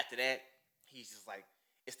like after that, he's just like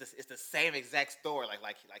it's the same exact story.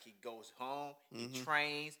 Like he goes home, he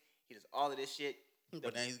trains, he does all of this shit.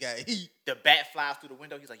 But now he's got heat. The bat flies through the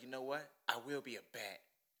window. He's like, you know what? I will be a bat.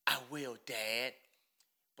 I will, Dad.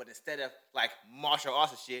 But instead of like martial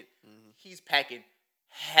arts and shit, he's packing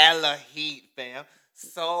hella heat, fam.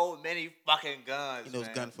 So many fucking guns. He knows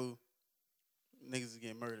man. gun fu. Niggas is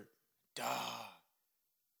getting murdered. Duh.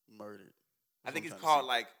 Murdered. I think it's called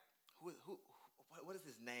like what is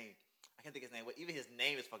his name? I can't think of his name. But even his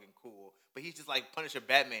name is fucking cool. But he's just like Punisher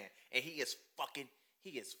Batman, and he is fucking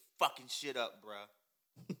shit up, bruh.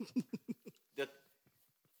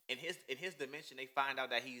 In his dimension, they find out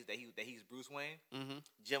that he's Bruce Wayne. Mm-hmm.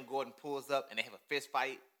 Jim Gordon pulls up, and they have a fist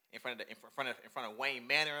fight in front of Wayne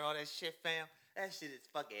Manor and all that shit, fam. That shit is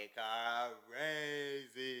fucking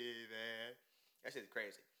crazy, man. That shit is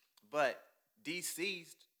crazy. But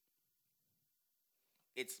DC's,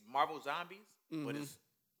 it's Marvel Zombies, but it's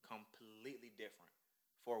completely different.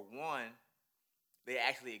 For one, they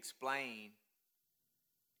actually explain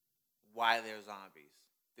why they're zombies.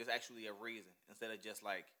 There's actually a reason instead of just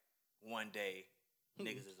like one day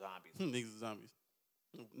niggas is zombies. Niggas is zombies.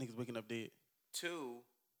 Niggas waking up dead. Two,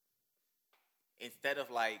 instead of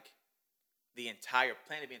like the entire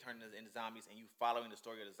planet being turned into zombies and you following the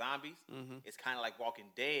story of the zombies, it's kind of like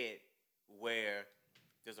Walking Dead, where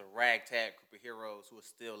there's a ragtag group of heroes who are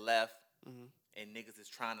still left, and niggas is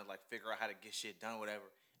trying to like figure out how to get shit done,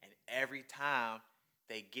 whatever. And every time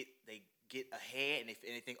they get ahead, and if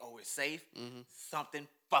anything, oh, it's safe, something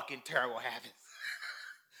fucking terrible happens.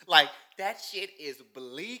 Like, that shit is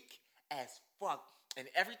bleak as fuck. And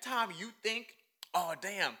every time you think, oh,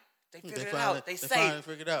 damn, they figured it out, they safe.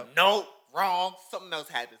 Figured it out. Nope, wrong, something else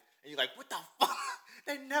happens. And you're like, what the fuck?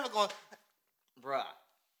 They never gonna... Bruh,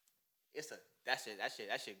 that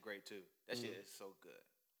shit great, too. That shit is so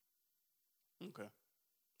good. Okay.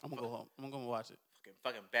 I'm gonna go home. I'm gonna watch it.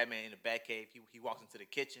 Fucking Batman in the Batcave. He walks into the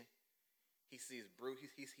kitchen. He sees Bruce.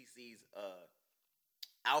 He sees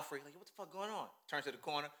Alfred. Like, what the fuck going on? Turns to the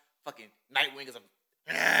corner. Fucking Nightwing is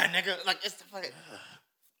nigga. Like, it's the fucking.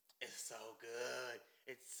 It's so good.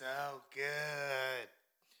 It's so good.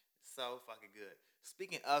 So fucking good.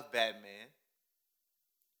 Speaking of Batman,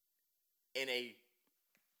 in a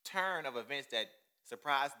turn of events that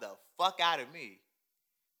surprised the fuck out of me,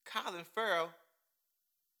 Colin Farrell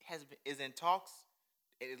is in talks.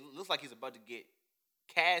 It looks like he's about to get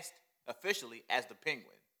cast officially as the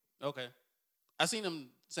Penguin. Okay. I seen him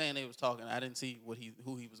saying they was talking. I didn't see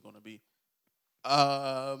who he was going to be.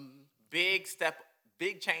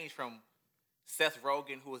 Big change from Seth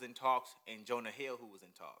Rogen, who was in talks, and Jonah Hill, who was in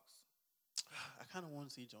talks. I kind of want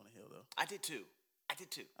to see Jonah Hill, though. I did too. I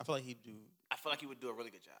feel like he'd do. I feel like he would do a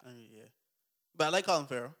really good job. Yeah, but I like Colin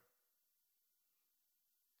Farrell.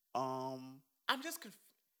 I'm just confused.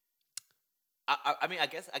 I mean, I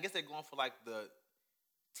guess they're going for like the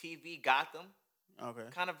TV Gotham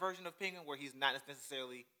kind of version of Penguin, where he's not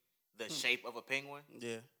necessarily the shape of a penguin.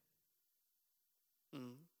 Yeah.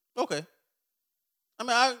 Okay. I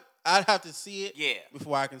mean, I'd have to see it. Yeah.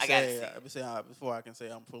 Before I can say before I can say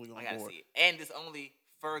I'm fully on board. I gotta see it, and this only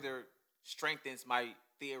further strengthens my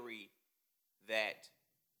theory that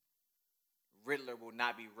Riddler will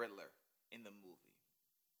not be Riddler in the movie.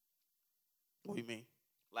 What do you mean?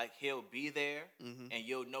 Like, he'll be there, and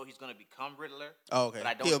you'll know he's going to become Riddler. Oh, okay. But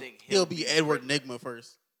I don't think he'll be Edward Nygma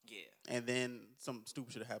first. Yeah. And then some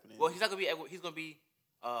stupid shit happening. Well, he's not going to be Edward. He's going to be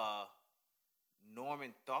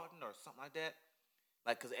Norman Thornton or something like that.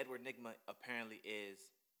 Like, because Edward Nygma apparently is...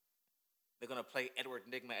 They're going to play Edward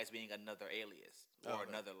Nygma as being another alias. Or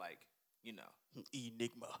another, like, you know...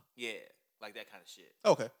 Enigma. Yeah. Like that kind of shit.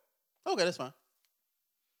 Okay, that's fine.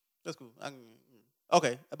 That's cool.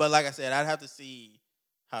 Okay, but like I said, I'd have to see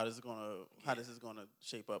how this is gonna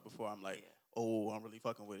shape up before I'm like, oh, I'm really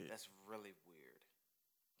fucking with it. That's really weird,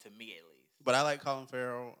 to me at least. But I like Colin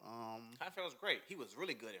Farrell. Colin Farrell's great. He was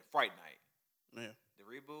really good in Fright Night. Yeah. The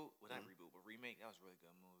reboot, well, not reboot, but remake. That was a really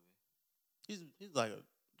good movie. He's like a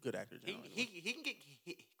good actor. He can get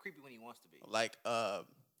creepy when he wants to be. Like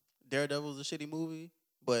Daredevil's a shitty movie,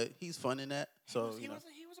 but he's fun in that. So he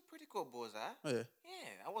was a pretty cool Bullseye. Yeah.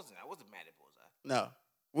 Yeah, I wasn't mad at Bullseye. No,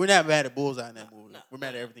 we're not mad at Bullseye in that movie. We're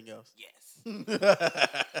mad at everything else. Yes.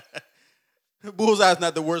 Bullseye's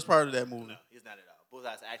not the worst part of that movie. No, he's not at all.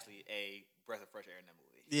 Bullseye's actually a breath of fresh air in that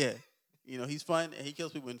movie. Yeah. You know, he's fun, and he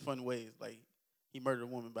kills people in fun ways. Like, he murdered a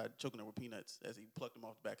woman by choking her with peanuts as he plucked them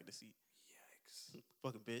off the back of the seat. Yikes.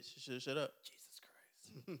 Fucking bitch. You should have shut up. Jesus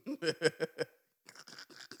Christ.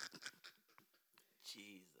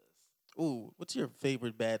 Jesus. Ooh, what's your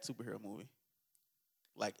favorite bad superhero movie?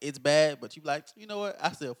 Like, it's bad, but you like, you know what?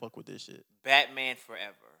 I still fuck with this shit. Batman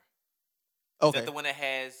Forever. Is Okay. that the one that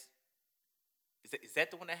has? Is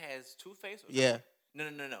that the one that has Two-Face? Yeah.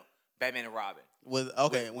 No. Batman and Robin. When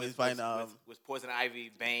he's fighting with Poison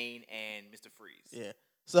Ivy, Bane, and Mr. Freeze. yeah.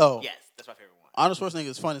 So Yes, that's my favorite one. Arnold Schwarzenegger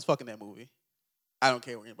is fun as fuck in that movie. I don't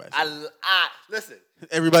care what anybody says. I listen.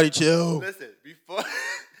 Everybody chill. Listen,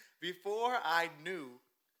 before I knew,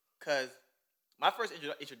 cause my first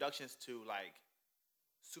introductions to like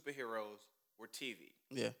superheroes were TV.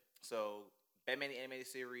 Yeah. So Batman the animated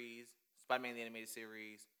series, Spider-Man the animated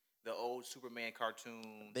series, the old Superman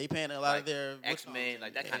cartoon. They paying a lot like of their X-Men,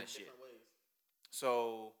 like that kind of shit.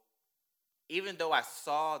 So even though I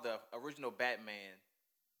saw the original Batman,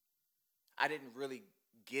 I didn't really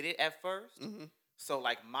get it at 1st. Mm-hmm. So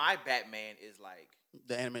like my Batman is like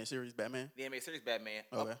the animated series Batman. The animated series Batman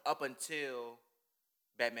Okay. up until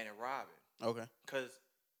Batman and Robin. Okay. Because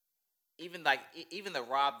even the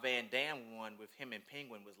Rob Van Dam one with him and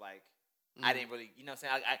Penguin was like I didn't really, you know what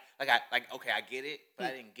I'm saying? Okay, I get it, but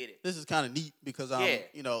I didn't get it. This is kind of neat because I'm,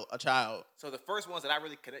 a child. So the first ones that I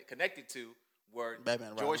really connected to were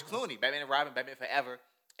Batman and George Robin. Clooney, Batman and Robin, Batman Forever,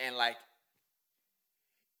 and like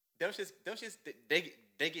them shits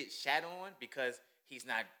they get shat on because he's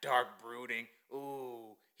not dark brooding.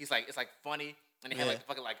 Ooh, he's like it's like funny, and they have like the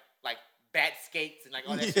fucking like bat skates and like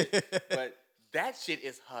all that shit. But that shit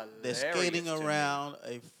is hilarious. They're skating around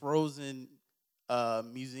a frozen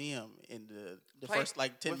museum in the first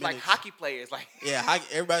like 10 with minutes. Like hockey players, like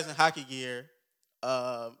everybody's in hockey gear,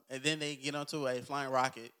 and then they get onto a flying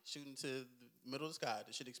rocket, shooting to the middle of the sky.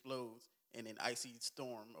 The shit explodes, and then icy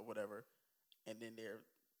storm or whatever, and then they're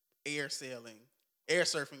air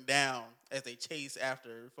surfing down as they chase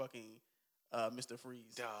after fucking Mr.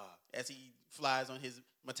 Freeze. Duh. As he flies on his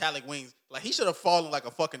metallic wings. Like, he should have fallen like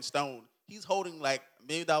a fucking stone. He's holding like $1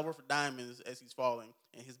 million worth of diamonds as he's falling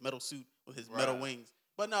in his metal suit with his metal wings.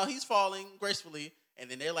 But no, he's falling gracefully, and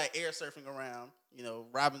then they're like air surfing around.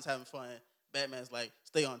 Robin's having fun. Batman's like,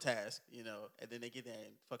 stay on task, and then they get there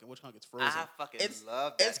and fucking Witch Hunt gets frozen. I fucking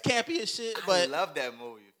love that. It's campy as shit, I but love that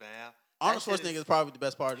movie, fam. Arnold Schwarzenegger is probably the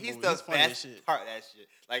best part of the movie. He's the funny as best shit. part of that shit.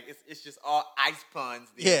 Like, it's just all ice puns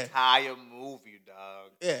the entire movie,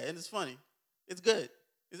 dog. Yeah, and it's funny. It's good.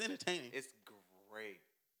 It's entertaining. It's great.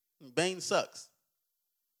 Bane sucks.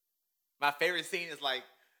 My favorite scene is when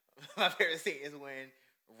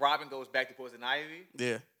Robin goes back to Poison Ivy.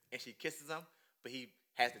 Yeah. And she kisses him, but he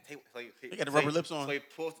has the tape. He got the rubber lips on. So he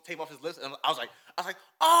pulls the tape off his lips, and I was like,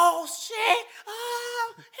 oh shit!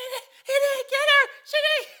 Oh, he didn't get her. She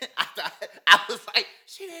didn't. I was like,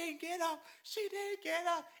 she didn't get him. She didn't get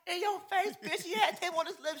him. In your face, bitch. He had tape on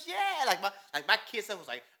his lips. Yeah. Like my kiss, I was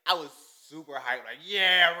like, I was super hyped. Like,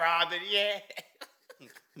 yeah, Robin. Yeah.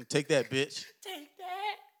 Take that, bitch. Take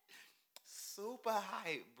that. Super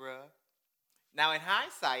hype, bruh. Now, in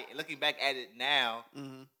hindsight, and looking back at it now,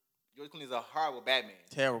 George Clooney's a horrible Batman.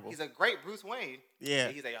 Terrible. He's a great Bruce Wayne. Yeah.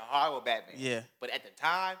 He's a horrible Batman. Yeah. But at the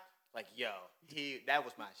time, like, that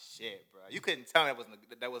was my shit, bro. You couldn't tell me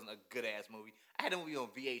that wasn't a good ass movie. I had a movie on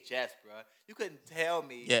VHS, bro. You couldn't tell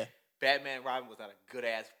me Batman and Robin was not a good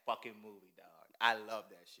ass fucking movie, dog. I love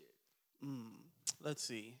that shit. Let's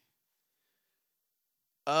see.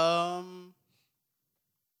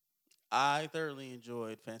 I thoroughly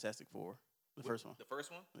enjoyed Fantastic Four. The first one. The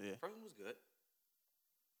first one? Yeah. The first one was good.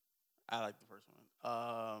 I like the first one.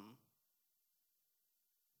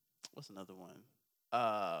 What's another one?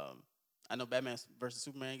 I know Batman versus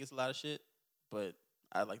Superman gets a lot of shit, but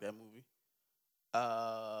I like that movie.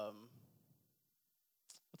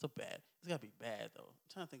 What's a bad? It's gotta be bad though. I'm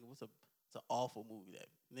trying to think of what's an awful movie that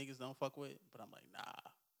niggas don't fuck with, but I'm like,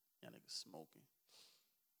 nah, y'all niggas smoking.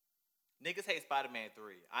 Niggas hate Spider-Man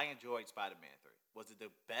 3. I enjoyed Spider-Man 3. Was it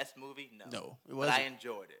the best movie? No. No, it wasn't. But I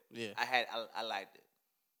enjoyed it. Yeah. I liked it.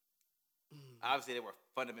 Obviously, there were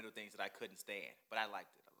fundamental things that I couldn't stand, but I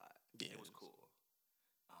liked it a lot. Yeah, it was cool.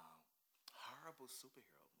 Horrible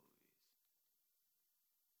superhero movies.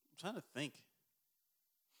 I'm trying to think.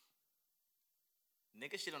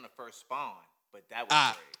 Nigga shit on the first Spawn, but that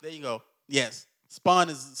was great. There you go. Yes. Spawn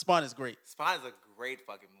is great. Spawn is a great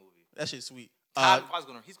fucking movie. That shit's sweet.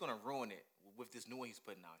 He's gonna ruin it with this new one he's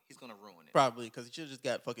putting out. He's gonna ruin it. Probably, because he should have just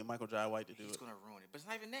got fucking Michael Jai White to do it. He's gonna ruin it. But it's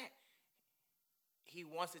not even that. He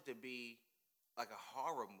wants it to be like a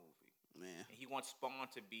horror movie. Man. And he wants Spawn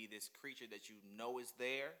to be this creature that you know is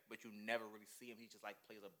there, but you never really see him. He just like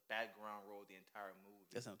plays a background role the entire movie.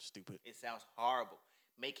 That sounds stupid. It sounds horrible.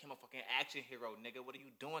 Make him a fucking action hero, nigga. What are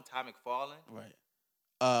you doing, Ty McFarlane? Right.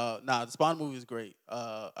 The Spawn movie is great.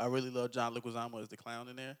 I really love John Leguizamo as the clown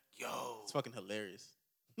in there. Yo. It's fucking hilarious.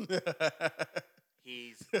 He's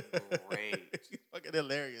great. He's fucking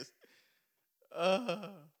hilarious.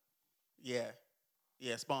 Yeah,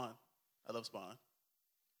 Spawn. I love Spawn.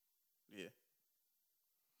 Yeah.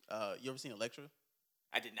 You ever seen Elektra?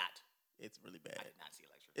 I did not. It's really bad. I did not see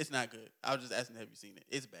Electra. It's not good. I was just asking, have you seen it?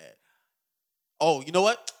 It's bad. Oh, you know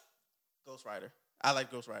what? Ghost Rider. I like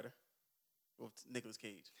Ghost Rider with Nicolas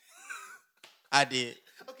Cage. I did.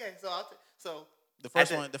 Okay, so The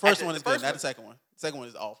first one is good, not the second one. The second one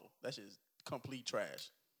is awful. That shit is complete trash.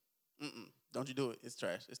 Don't you do it. It's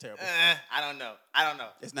trash. It's terrible. I don't know.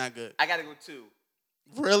 It's not good. I gotta go 2.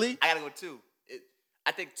 Really? I gotta go 2.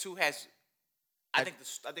 I think 2 has. I think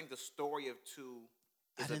the story of 2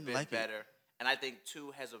 is a bit better, and I think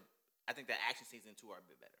 2 has a. I think the action scenes in 2 are a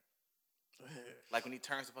bit better. Like when he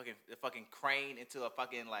turns the fucking crane into a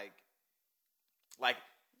fucking like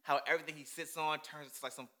how everything he sits on turns into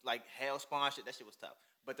like some like hell spawn shit. That shit was tough.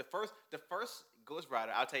 But the first Ghost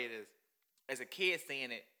Rider, I'll tell you this. As a kid seeing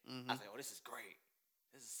it, I was like, oh, this is great.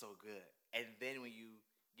 This is so good. And then when you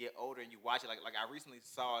get older and you watch it, like I recently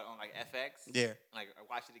saw it on like FX. Yeah. Like I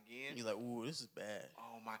watched it again. And you're like, ooh, this is bad.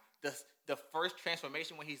 Oh my! The first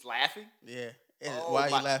transformation when he's laughing. Yeah. Why are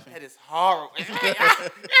you laughing? That is horrible.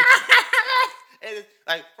 It is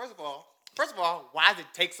like first of all, why does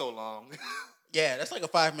it take so long? Yeah, that's like a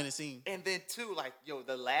 5-minute scene. And then 2, like yo,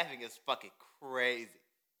 the laughing is fucking crazy.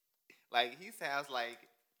 Like he sounds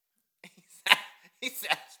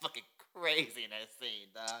fucking crazy in that scene,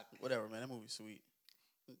 dog. Whatever, man. That movie's sweet.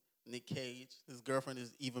 Nick Cage, his girlfriend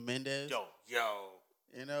is Eva Mendes. Yo.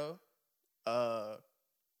 You know,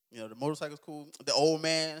 the motorcycle's cool. The old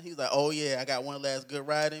man, he's like, oh yeah, I got one last good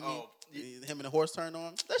ride in me. Oh, him and the horse turned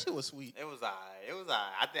on. That shit was sweet. It was alright.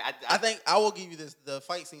 I think I will give you this. The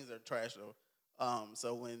fight scenes are trash though.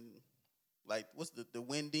 So when like what's the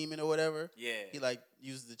wind demon or whatever? Yeah. He like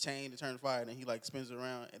uses the chain to turn fire, and then he like spins it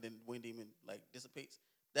around, and then the wind demon like dissipates.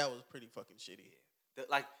 That was pretty fucking shitty. Yeah.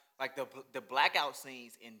 The blackout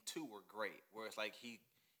scenes in 2 were great, where it's like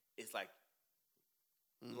it's like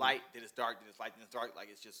light, then it's dark, then it's light, then it's dark, like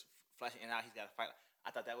it's just flashing in and out. He's got to fight.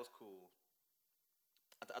 I thought that was cool.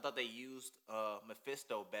 I thought they used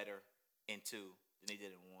Mephisto better in 2 than they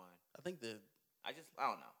did in 1. I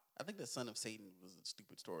don't know. I think the Son of Satan was a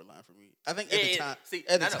stupid storyline for me. I think at the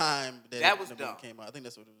time that was the dumb. movie came out, I think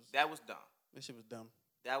that's what it was. That was dumb. That shit was dumb.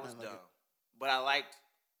 That was dumb. But I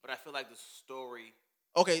feel like the story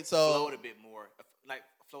flowed a bit more,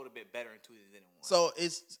 flowed a bit better in 2 than in 1. So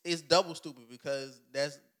it's double stupid because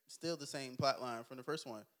that's still the same plot line from the first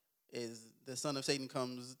one. Is the Son of Satan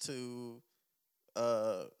comes to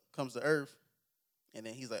Earth, and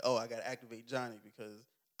then he's like, oh, I gotta activate Johnny because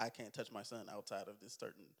I can't touch my son outside of this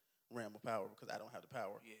certain realm of power because I don't have the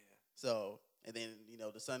power. Yeah. So and then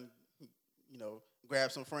the son,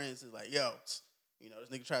 grabs some friends and is like, yo.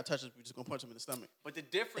 This nigga try to touch us, we just gonna punch him in the stomach. But the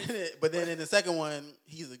difference. But then in the second one,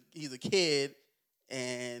 he's a kid,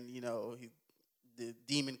 and the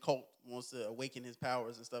demon cult wants to awaken his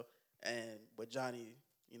powers and stuff. But Johnny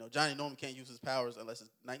normally can't use his powers unless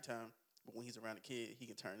it's nighttime. But when he's around a kid, he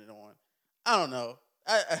can turn it on. I don't know.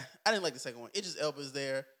 I didn't like the second one. Idris Elba's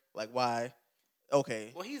there. Like why?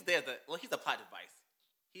 Okay. Well, he's there. He's a plot device.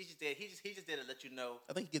 He's just there. He just there to let you know.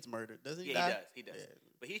 I think he gets murdered. Doesn't he? Yeah, he does. Yeah.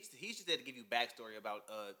 But he's just there to give you backstory about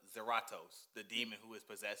Zeratos, the demon who is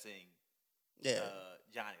possessing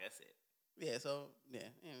Johnny. That's it. Yeah. So yeah.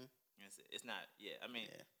 That's it. It's not. Yeah. I mean,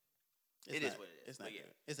 it is what it is. It's not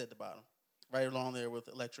good. It's at the bottom, right along there with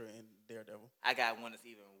Elektra and Daredevil. I got one that's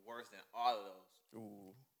even worse than all of those.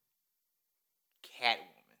 Ooh.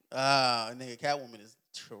 Catwoman. Nigga, Catwoman is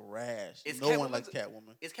trash. No one likes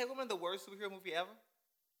Catwoman. Is Catwoman the worst superhero movie ever?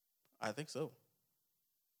 I think so.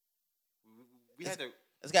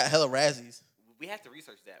 It's got hella Razzies. We have to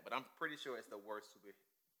research that, but I'm pretty sure it's the worst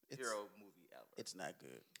superhero movie ever. It's not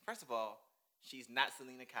good. First of all, she's not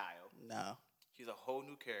Selena Kyle. No. She's a whole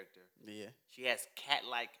new character. Yeah. She has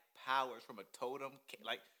cat-like powers from a totem.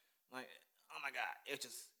 Like, oh my God, it's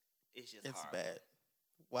just it's hard. Bad.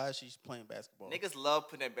 Why is she playing basketball? Niggas love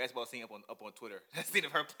putting that basketball scene up on Twitter. That scene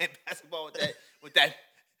of her playing basketball with that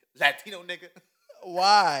Latino nigga.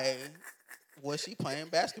 Why was she playing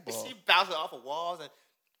basketball? She bouncing off of walls and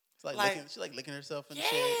she's licking herself in the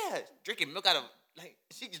shit. Yeah, drinking milk out of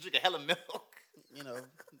she just drinking hella milk.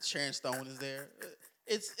 Sharon Stone is there.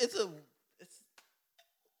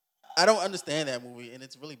 I don't understand that movie, and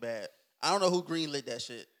it's really bad. I don't know who greenlit that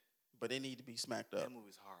shit, but they need to be smacked up. That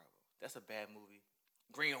movie's horrible. That's a bad movie.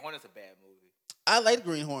 Green Hornet's a bad movie. I like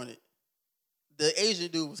Green Hornet. The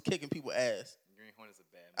Asian dude was kicking people's ass. Green Hornet's a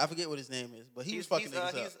bad movie. I forget what his name is, but he's fucking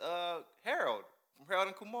niggas up. He's Harold from Harold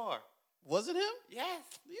and Kumar. Was it him? Yes.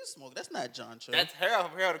 You smoke. That's not John Cho. That's Harold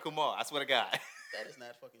from Harold and Kumar. I swear to God. That is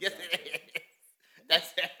not fucking yes, John it is.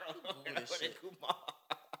 That's Harold from Harold and Kumar.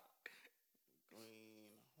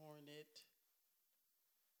 Green Hornet.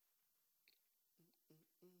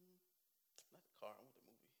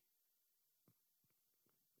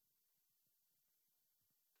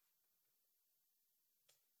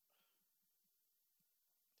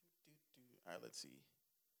 All right, let's see.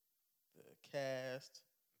 The cast.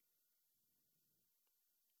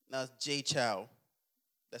 Now it's Jay Chow.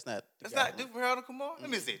 That's not. That's not dude from Harold and Kumar. Let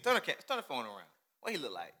me see. Turn the phone around. What he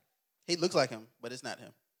look like? He looks like him, but it's not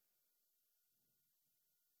him.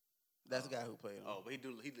 That's the guy who played him. Oh, but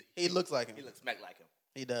he looks like him. He looks smack like him.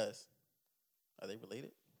 He does. Are they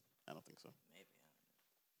related? I don't think so. Maybe.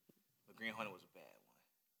 But Green Hornet was a bad one.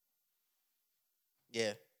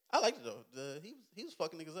 Yeah, I liked it though. He was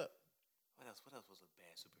fucking niggas up. What else was a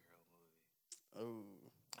bad superhero movie? Oh,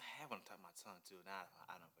 I had one on top of my tongue too. Now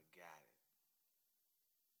I don't forgot it.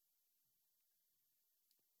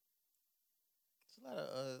 it's a lot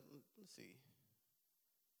of let's see.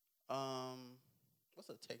 What's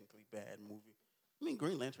a technically bad movie? I mean,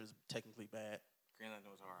 Green Lantern is technically bad. Green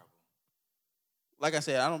Lantern was horrible. Like I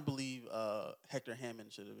said, I don't believe Hector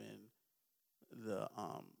Hammond should have been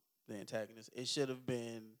the antagonist. It should have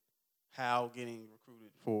been Hal getting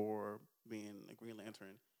recruited for being a Green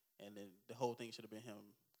Lantern, and then the whole thing should have been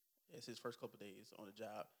him as his first couple of days on the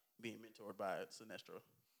job being mentored by Sinestro.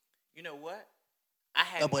 You know what? I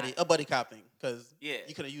had a buddy cop thing, because yeah,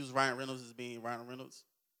 you could have used Ryan Reynolds as being Ryan Reynolds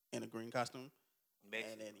in a green costume.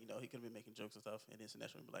 Basically. And then, he could have been making jokes and stuff. And then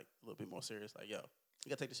Sinestro would be like a little bit more serious. Like, yo, you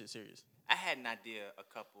got to take this shit serious. I had an idea a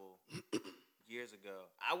couple years ago.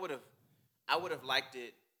 I would have liked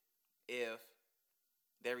it if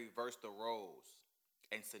they reversed the roles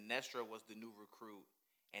and Sinestro was the new recruit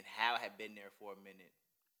and Hal had been there for a minute.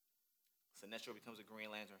 Sinestro becomes a Green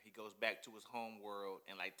Lantern. He goes back to his home world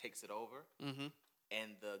and, takes it over. Mm-hmm.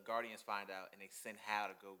 And the Guardians find out and they send Hal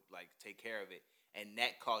to go, take care of it. And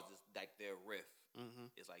that causes, their rift.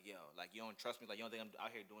 Mm-hmm. It's like, yo, you don't trust me. You don't think I'm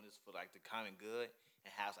out here doing this for, the common good?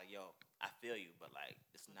 And Hal's like, yo, I feel you, but,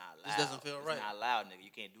 it's not loud. This doesn't feel right. It's not loud, nigga.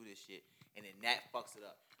 You can't do this shit. And then that fucks it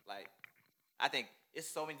up. I think it's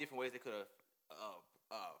so many different ways they could have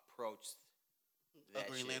approached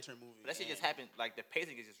that Green shit. Lantern movie. But that shit just happened. The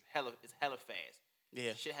pacing is just hella fast.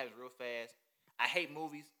 Yeah. Shit happens real fast. I hate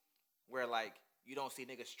movies where, you don't see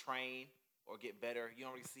niggas train or get better. You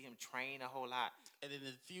don't really see him train a whole lot. And then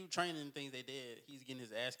the few training things they did, he's getting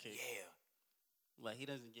his ass kicked. Yeah.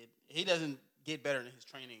 He doesn't get better in his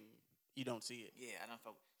training. You don't see it. Yeah,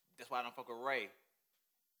 that's why I don't fuck with Ray.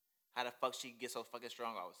 How the fuck she get so fucking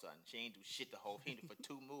strong all of a sudden? She ain't do shit she ain't do for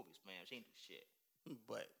 2 movies, man. She ain't do shit.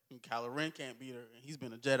 But Kylo Ren can't beat her. He's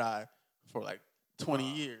been a Jedi for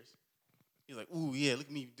 20 years. He's like, ooh, yeah, look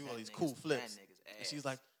at me do all these cool flips. And she's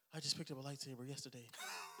like, I just picked up a lightsaber yesterday,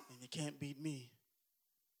 and you can't beat me.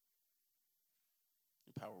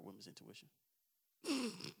 Empower women's intuition.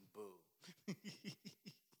 Boo.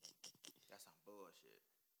 That's some bullshit.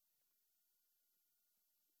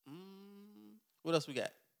 What else we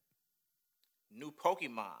got? New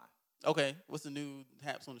Pokemon. Okay, what's the new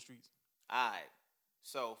haps on the streets? All right.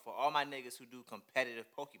 So for all my niggas who do competitive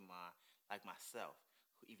Pokemon, like myself,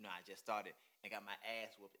 even though I just started and got my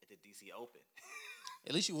ass whooped at the DC Open.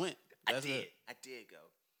 At least you went. I did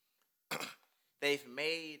go. They've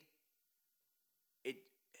made it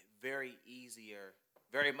very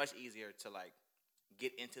much easier to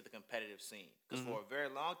get into the competitive scene. Because for a very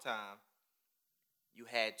long time, you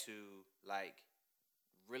had to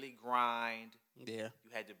really grind. Yeah.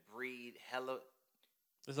 You had to breed hella.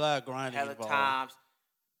 There's a lot of grinding involved. Times,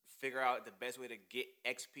 figure out the best way to get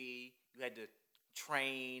XP. You had to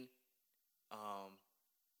train,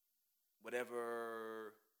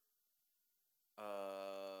 whatever,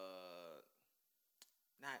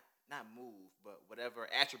 not move, but whatever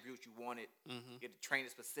attribute you wanted. Mm-hmm. You had to train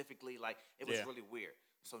it specifically. It was really weird.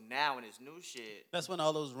 So now in this new shit, that's when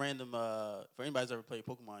all those random, for anybody who's ever played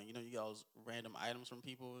Pokemon, you get all those random items from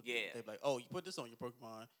people. Yeah. They're like, oh, you put this on your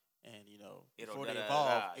Pokemon, and before they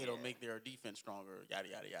evolve, it'll make their defense stronger. Yada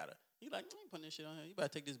yada yada. You're like, I ain't putting this shit on here. You better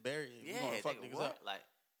take this berry and we're gonna fuck niggas up.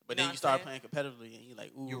 But then you start playing competitively, and you're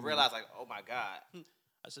like, ooh. You realize oh my god,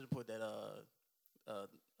 I should have put that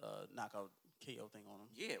knockout KO thing on him.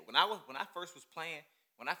 Yeah, when I first was playing,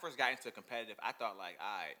 when I first got into competitive, I thought all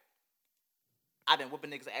right, I've been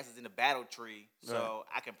whooping niggas' asses in the battle tree, so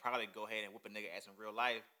I can probably go ahead and whoop a nigga ass in real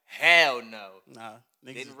life. Hell no. Nah,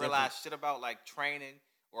 niggas didn't realize shit about training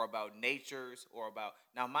or about natures or about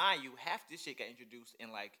now. Mind you, half this shit got introduced in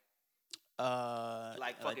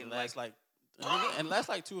fucking last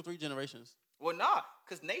 2 or 3 generations. Well, nah,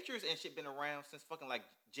 cause natures and shit been around since fucking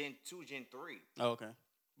Gen 2, Gen 3. Oh, okay.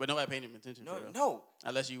 But nobody paid him attention. No.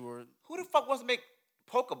 Unless you were. Who the fuck wants to make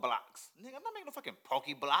Pokeblocks? Nigga, I'm not making no fucking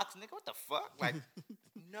Pokeblocks, nigga. What the fuck?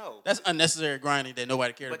 No. That's unnecessary grinding that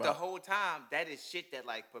nobody cared about. But the whole time, that is shit that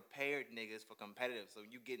prepared niggas for competitive. So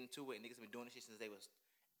you get into it, and niggas been doing this shit since they was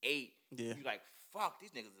 8. Yeah. You fuck,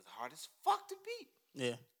 these niggas is hard as fuck to beat.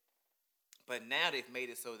 Yeah. But now they've made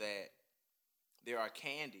it so that there are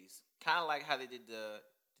candies, kind of like how they did the.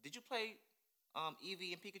 Did you play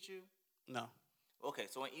Eevee and Pikachu? No. Okay,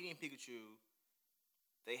 so in Eevee and Pikachu,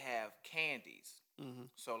 they have candies. Mm-hmm.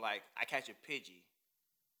 So like, I catch a Pidgey.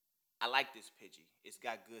 I like this Pidgey. It's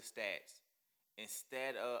got good stats.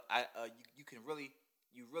 Instead of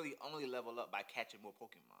you really only level up by catching more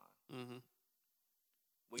Pokemon. Mm-hmm.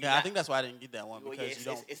 Well, Yeah, I think that's why I didn't get that one well, because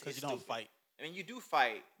yeah, you don't fight. I mean, you do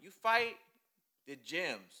fight. You fight the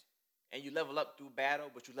gyms, and you level up through battle,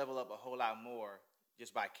 but you level up a whole lot more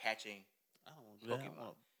just by catching I don't want to do that. Pokemon. I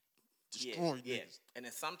want to destroy niggas. And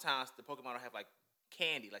then sometimes the Pokemon will have like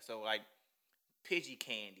candy, like so like Pidgey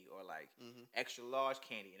candy or like extra large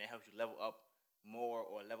candy, and that helps you level up more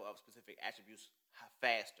or level up specific attributes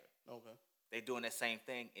faster. Okay. They're doing that same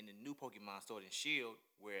thing in the new Pokemon Sword and Shield,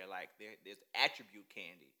 where like there's attribute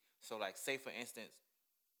candy. So like, say for instance,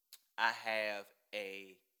 I have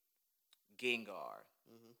a Gengar,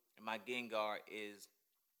 and my Gengar is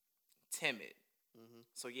timid.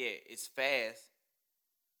 So yeah, it's fast,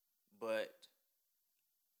 but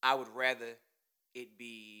I would rather it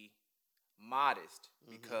be modest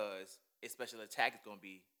because its special attack is going to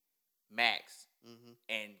be max,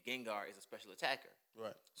 and Gengar is a special attacker.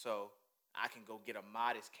 Right. So I can go get a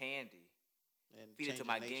modest candy, And feed it to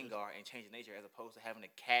my Gengar, and change the nature, as opposed to having to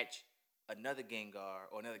catch another Gengar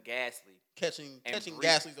or another Ghastly. Catching breed,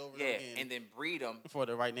 Ghastlies over again. and then breed them for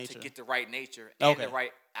the right nature. to get the right nature and the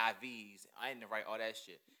right IVs and the right all that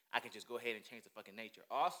shit. I can just go ahead and change the fucking nature.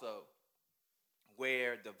 Also,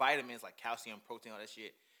 where the vitamins like calcium, protein, all that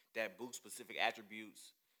shit that boost specific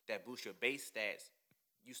attributes, that boost your base stats,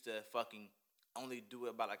 used to fucking only do it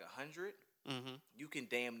about like 100. You can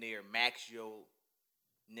damn near max your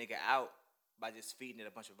nigga out by just feeding it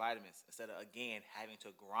a bunch of vitamins instead of, again, having to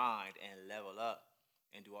grind and level up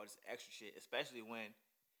and do all this extra shit, especially when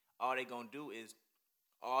all they gonna do is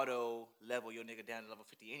auto level your nigga down to level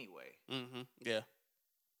 50 anyway. Yeah.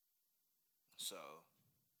 So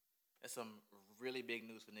that's some really big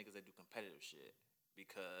news for niggas that do competitive shit,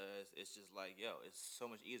 because it's just like, yo, it's so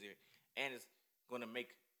much easier, and it's gonna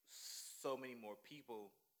make so many more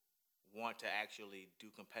people want to actually do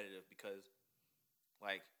competitive, because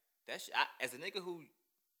like that shit, as a nigga who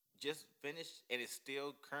just finished and is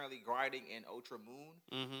still currently grinding in Ultra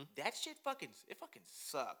Moon, that shit fucking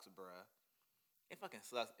sucks, bruh. It fucking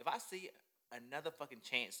sucks. If I see another fucking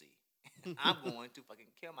Chansey, I'm going to fucking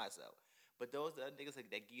kill myself. But those are the niggas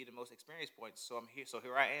that give you the most experience points. So I'm here. So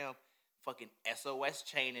here I am, fucking SOS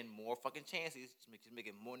chaining more fucking Chanseys, just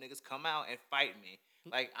making more niggas come out and fight me.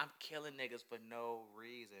 Like, I'm killing niggas for no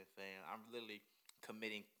reason, fam. I'm literally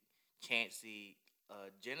committing Chansey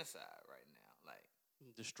genocide right now.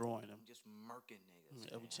 Like, destroying them. Just murking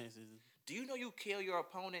niggas. Every chance is. Do you know you kill your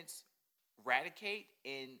opponent's Raticate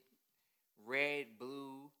in red,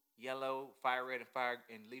 blue, yellow, fire red,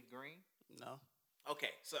 and leaf green? No.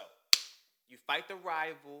 Okay, so you fight the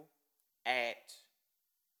rival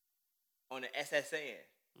on the SSN,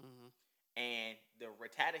 and the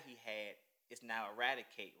Rattata he had is now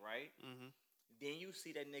Eradicate, right? Then you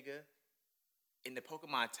see that nigga in the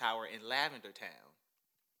Pokemon Tower in Lavender Town.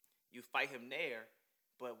 You fight him there,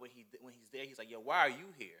 but when he's there, he's like, "Yo, why are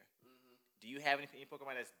you here? Do you have any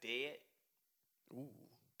Pokemon that's dead?" Ooh.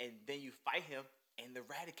 And then you fight him, and the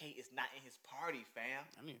Raticate is not in his party, fam.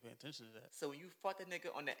 I didn't even pay attention to that. So when you fought the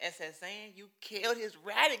nigga on the SSN, you killed his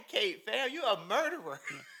Raticate, fam. You a murderer.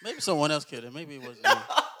 Maybe someone else killed him. Maybe it wasn't no, me.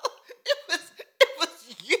 it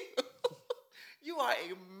was you. You are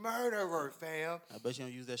a murderer, fam. I bet you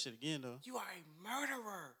don't use that shit again, though. You are a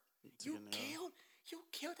murderer. You killed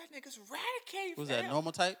that nigga's Raticate, Who's fam. that,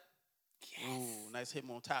 normal type? Yes. Ooh, nice hit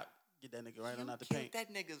him on top. Get that nigga right on out the paint.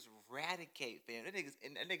 That nigga's Raticate, fam. That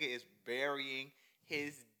nigga is burying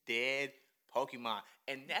his dead Pokemon,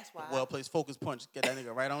 and that's why. Well placed focus punch. Get that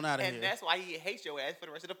nigga right on out of here. And that's why he hates your ass for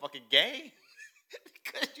the rest of the fucking game,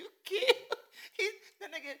 because you killed.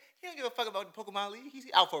 That nigga. He don't give a fuck about the Pokemon League. He's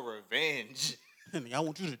out for revenge. I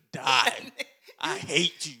want you to die. I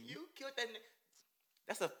hate you. You killed that nigga.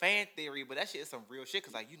 That's a fan theory, but that shit is some real shit.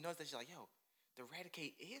 Cause like you notice that shit, like, yo, the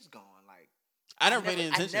Raticate is gone. Like. I never paid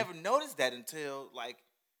attention. I never noticed that until like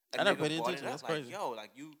I never paid attention. That's like, crazy. yo,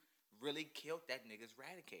 like you really killed that nigga's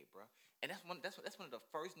Raticate, bro. And that's one of the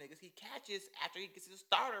first niggas he catches after he gets his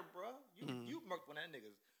starter, bro. You murked one of that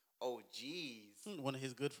niggas. Oh, jeez. One of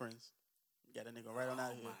his good friends. Got that nigga right on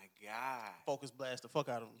out of here. Oh my god. Focus blast the fuck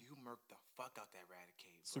out of him. You murked the fuck out that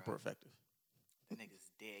Raticate, bro. Super effective. That nigga's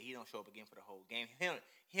dead. He don't show up again for the whole game.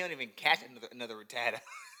 He don't even catch another Rattata.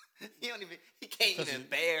 He can't even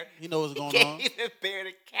bear. He knows what's going on. He can't even bear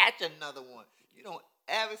to catch another one. You don't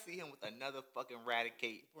ever see him with another fucking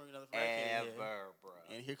Raticate Bring another Raticate in here. ever, bro.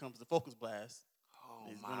 And here comes the focus blast. Oh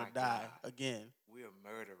He's my gonna God. die again. We are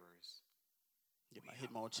murderers. Get my We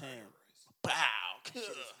Hitmo are chain. murderers. Bow. That shit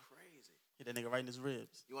is crazy. Hit that nigga right in his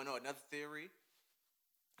ribs. You wanna know another theory?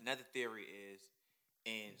 Another theory is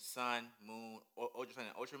in Sun, Moon, Ultra Sun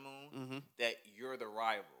and Ultra Moon that you're the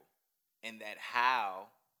rival, and that Hal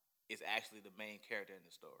is actually the main character in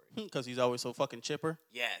the story. Because he's always so fucking chipper.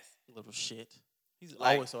 Yes. Little shit. He's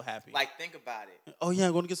Like- always so happy. Like, think about it. Oh yeah,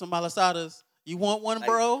 I'm gonna get some malasadas. You want one, Like,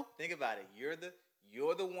 bro? Think about it. You're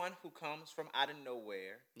the one who comes from out of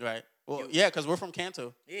nowhere. Right. Well, You- yeah, because we're from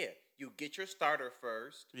Kanto. Yeah. You get your starter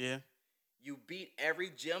first. Yeah. You beat every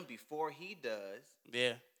gym before he does.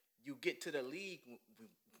 Yeah. You get to the league.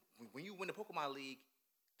 When you win the Pokemon League,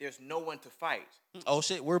 there's no one to fight. Oh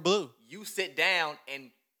shit, we're blue. You sit down,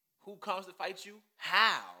 and who comes to fight you?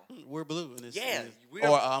 How? We're blue in this. Yeah, in this- we're-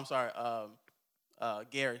 or I'm sorry,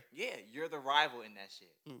 Gary. Yeah, you're the rival in that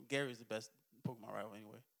shit. Gary's the best Pokemon rival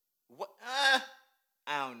anyway. What? I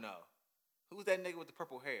don't know. Who's that nigga with the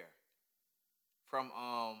purple hair? From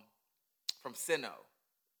Sinnoh.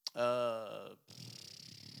 I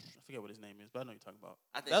forget what his name is, but I know what you're talking about.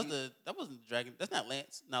 I think That wasn't the Dragon. That's not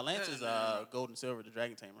Lance. Now Lance No, is no. Gold and Silver, the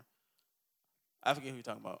Dragon Tamer. I forget who you're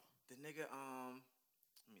talking about. The nigga,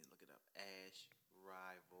 let me look it up. Ash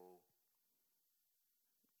rival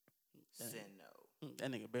Sinnoh.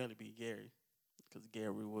 That nigga barely beat Gary, because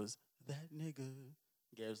Gary was that nigga.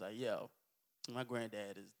 Gary's like, yo, my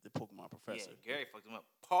granddad is the Pokemon professor. Yeah, Gary fucked him up.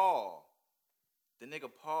 Paul. The nigga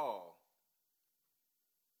Paul.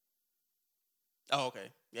 Oh,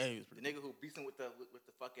 okay. Yeah, he was The pretty. nigga who beats him with the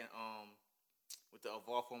fucking with the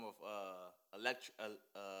evolved form of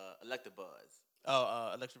Electabuzz.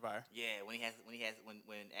 Oh, Electivire. Yeah, when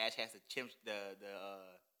Ash has to chimp the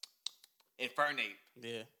Infernape.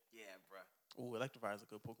 Yeah. Yeah, bruh. Ooh, Electivire is a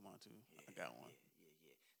good Pokemon too. Yeah, I got one.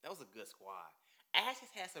 Yeah. That was a good squad. Ash has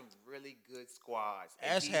had some really good squads.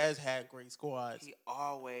 And Ash has had great squads. He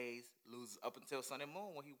always loses up until Sun and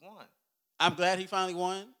Moon when he won. I'm glad he finally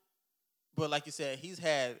won. But like you said, he's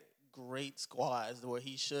had great squads where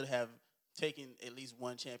he should have taken at least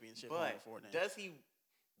one championship home But before then.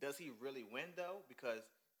 does he really win though? Because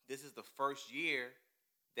this is the first year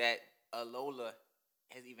that Alola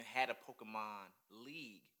has even had a Pokemon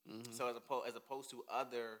League. Mhm. So as opposed to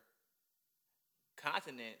other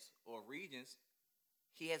continents or regions,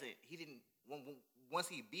 once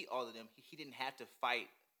he beat all of them, he didn't have to fight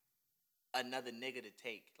another nigga to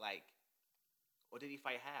take, like, or did he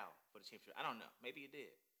fight Hal for the championship? I don't know. Maybe he did.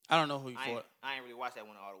 I don't know who he fought. I ain't really watched that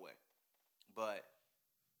one all the way. But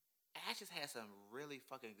Ash just had some really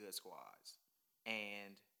fucking good squads.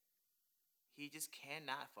 And he just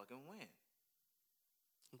cannot fucking win.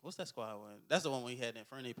 What's that squad one? That's the one where he had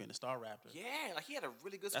Infernape and the Star Raptor. Yeah, like he had a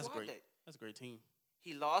really good That's squad. great. That's a great team.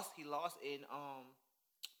 He lost in Hold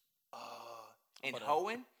on.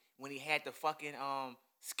 Hoenn when he had the fucking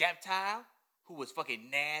Sceptile, who was fucking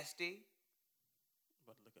nasty. I'm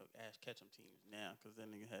about to look up Ash Ketchum teams now because that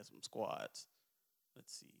nigga has some squads.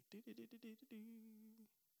 Let's see.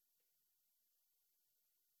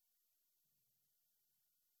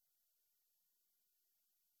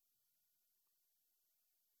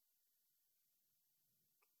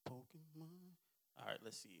 Pokemon. All right,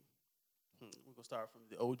 let's see. We're going to start from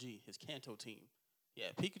the OG, his Kanto team. Yeah,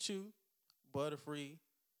 Pikachu, Butterfree,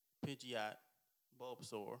 Pidgeot,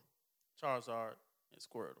 Bulbasaur, Charizard, and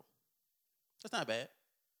Squirtle. That's not bad.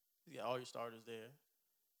 You got all your starters there.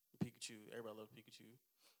 Pikachu, everybody loves Pikachu.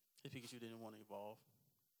 His Pikachu didn't want to evolve.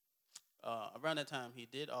 Around that time, he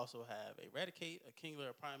did also have a Raticate, a Kingler,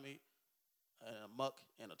 a Primate, a Muck,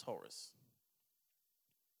 and a Taurus.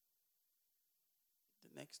 The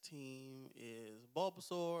next team is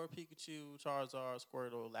Bulbasaur, Pikachu, Charizard,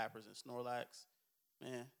 Squirtle, Lapras, and Snorlax.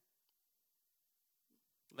 Man,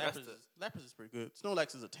 Lapras is pretty good.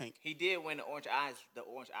 Snorlax is a tank. He did win the Orange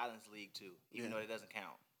Islands League too, even though it doesn't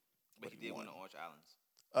count. But he did win the Orange Islands.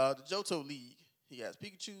 The Johto League, he has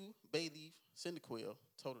Pikachu, Bayleaf, Cyndaquil,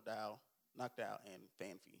 Totodile, Noctowl, and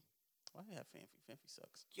Fanfi. Why do you have Fanfi? Fanfi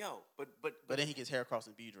sucks. Yo, but then he gets Heracross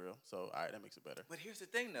and Beedrill, so all right, that makes it better. But here's the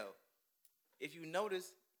thing though. If you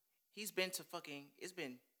notice, it's been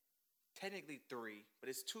technically 3, but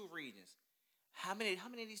it's 2 regions. How many of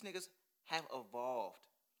these niggas have evolved?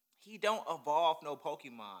 He don't evolve no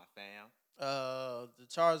Pokemon, fam. The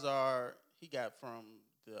Charizard he got from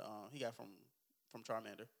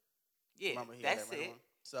Charmander. Yeah, Remember he had that's that red it. one?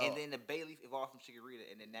 So And then the Bayleaf evolved from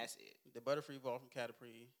Chikorita, and then that's it. the Butterfree evolved from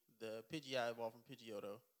Caterpie. The Pidgeot evolved from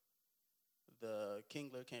Pidgeotto. The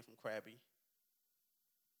Kingler came from Krabby.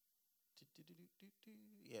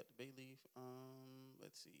 Yeah, the Bayleaf.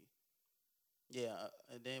 Let's see. Yeah,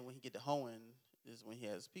 and then when he get to Hoenn is when he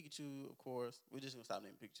has Pikachu, of course. We're just gonna stop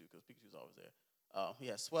naming Pikachu because Pikachu's always there. He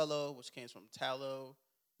has Swellow, which comes from Tallow,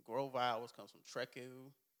 Grovyle, which comes from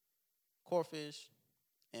Treecko, Corphish,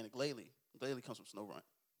 and Glalie. Glalie comes from Snorunt.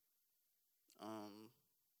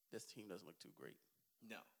 This team doesn't look too great.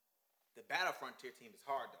 No, the Battle Frontier team is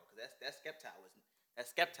hard though, because that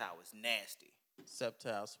Skeptile was nasty.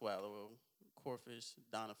 Sceptile, Swallow, Corphish,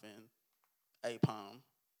 Doniphan, Apom.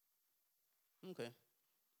 Okay.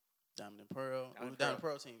 Diamond and Pearl. Diamond and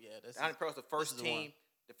Pearl team, yeah. Diamond and Pearl's the first team.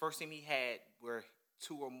 The first team he had where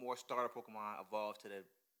 2 or more starter Pokemon evolved to the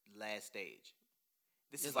last stage.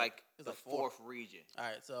 This is like the fourth region. All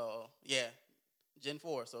right, so yeah, Gen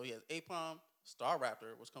 4. So he has Apom,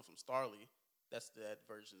 Staraptor, which comes from Starly. That's the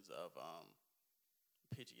versions of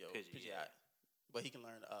Pidgeot. Yeah. But he can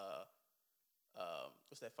learn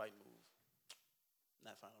what's that fighting move?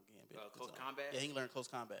 Not Final Gambit. Close combat? Yeah, he can learn close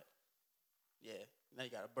combat. Yeah. Now you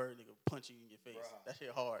got a bird nigga punch you in your face. Bruh. That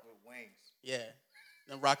shit hard. With wings. Yeah.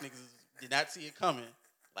 Them rock niggas did not see it coming.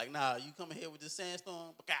 Like, nah, you coming here with this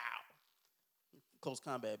sandstorm? Bow. Close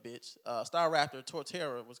combat, bitch. Staraptor,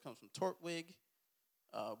 Torterra, which comes from Tortwig,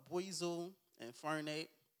 Buizel, and Fernape.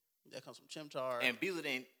 That comes from Chimchar. And Buizel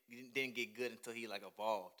didn't get good until he like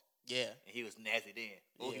evolved. Yeah. And he was nasty then.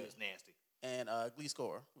 Oh, yeah. He was nasty. And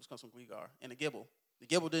Gleescore, which comes from Gligar. And the Gibble. The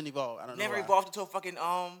Gibble didn't evolve. I don't know. Never evolved until fucking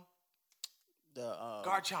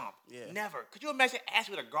Garchomp. Yeah. Never. Could you imagine Ash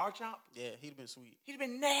with a Garchomp? Yeah, he'd have been sweet. He'd have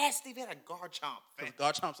been nasty if he had a Garchomp. Because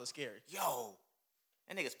Garchomps are scary. Yo.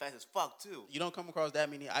 That nigga's fast as fuck, too. You don't come across that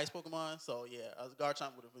many ice Pokemon, so yeah, a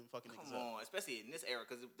Garchomp would have been fucking niggas up. Come on, especially in this era,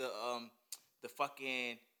 because the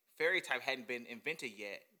fucking fairy type hadn't been invented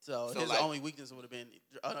yet. So his only weakness would have been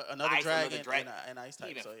another dragon and ice type.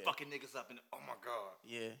 He been fucking niggas up, and oh my god.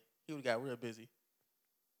 Yeah, he would have got real busy.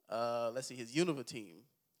 Let's see, his Unova team.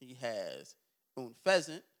 He has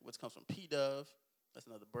Pheasant, which comes from P-Dove. That's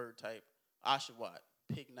another bird type. Oshawott,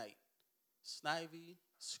 Pignite, Snivy,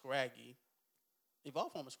 Scraggy.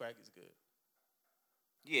 Evolved form of Scraggy is good.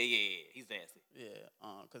 Yeah. He's nasty. Yeah,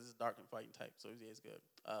 because it's dark and fighting type, so yeah, it's good.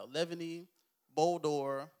 Levany,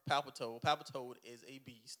 Boldore, Palpitoad. Palpitoad is a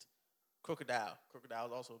beast. Crocodile. Crocodile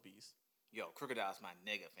is also a beast. Yo, Crocodile's my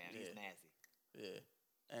nigga, fam. Yeah. He's nasty. Yeah.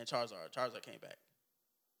 And Charizard. Charizard came back.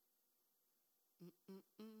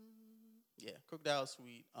 Yeah, Crocodile is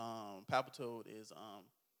sweet. Palpitoad is,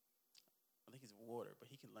 I think he's water, but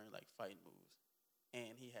he can learn, like, fighting moves.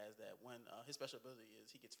 And he has that one, his special ability is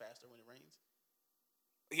he gets faster when it rains.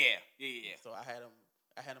 Yeah. So I had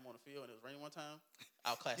him on the field, and it was raining one time.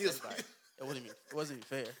 Outclassed everybody. It wasn't even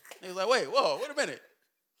fair. He was like, wait a minute.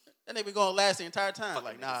 That nigga been going last the entire time. Fucking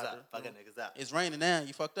like, nah, fucking niggas up. It's raining now,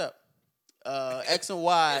 you fucked up. X and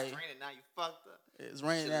Y. It's raining now, you fucked up. It's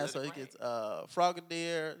raining now, so he gets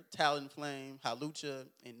Frogadier, Talonflame, Hawlucha,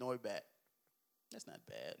 and Noibat. That's not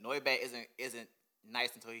bad. Noibat isn't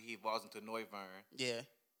nice until he evolves into Noivern. Yeah.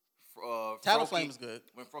 Talonflame is good.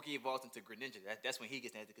 When Froakie evolves into Greninja, that's when he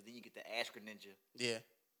gets nasty, because then you get the Ash Greninja. Yeah.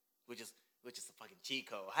 Which is a fucking cheat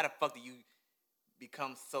code. How the fuck do you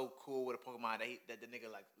become so cool with a Pokemon that the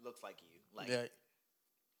nigga like looks like you? Like,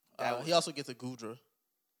 yeah. He also gets a Goodra.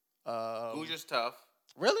 Goodra's tough.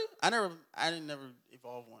 Really? I didn't never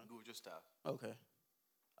evolve one. Goodra's tough. Okay.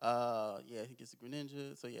 Yeah, he gets a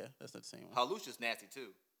Greninja. So yeah, that's not the same one. Hawlucha's nasty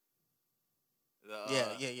too. Yeah.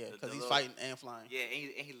 Because he's fighting and flying. Yeah, and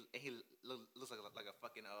he looks like a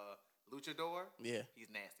fucking luchador. Yeah. He's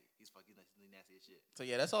nasty. He's nasty as shit. So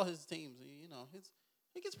yeah, that's all his teams. You know,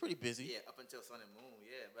 he gets pretty busy. Yeah, up until Sun and Moon.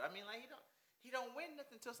 Yeah, but I mean, like he don't win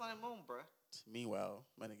nothing until Sun and Moon, bruh. Meanwhile,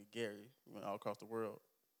 my nigga Gary went all across the world,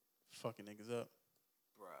 fucking niggas up,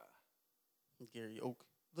 bruh. Gary Oak,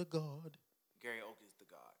 the god. Gary Oak is the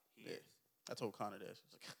god. He is. I told Connor that. She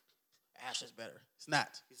was like, Ash is better. It's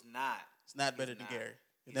not. It's not. It's not better than Gary.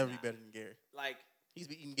 It'll never be better than Gary. Like, he's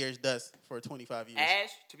been eating Gary's dust for 25 years.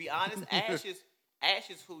 Ash, to be honest, Ash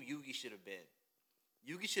is who Yugi should have been.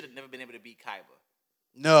 Yugi should have never been able to beat Kaiba.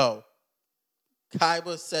 No.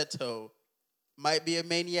 Kaiba Seto might be a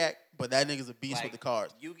maniac, but that nigga's a beast with the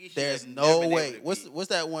cards. Yugi There's no way. What's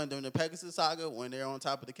that one during the Pegasus Saga when they're on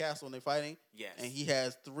top of the castle and they're fighting? Yes. And he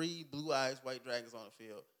has 3 blue eyes white dragons on the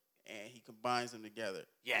field, and he combines them together.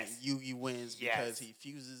 Yes. And Yugi wins because he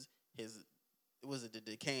fuses his, the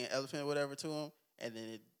decaying elephant or whatever to him, and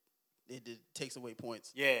then it takes away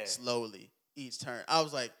points slowly each turn. I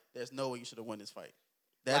was like, there's no way you should have won this fight.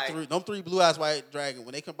 Them 3 blue eyes white dragon,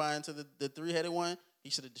 when they combine to the 3-headed one, he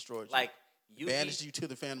should have destroyed you. Like, Yugi, banished you to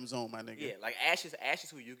the Phantom Zone, my nigga. Yeah, like Ash is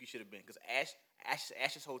who Yugi should have been, because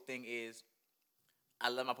Ash's whole thing is, I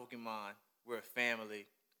love my Pokemon we're a family,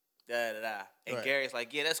 da da da. And Right. Gary's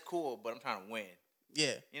like, yeah, that's cool, but I'm trying to win.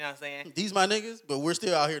 Yeah. You know what I'm saying? These my niggas, but we're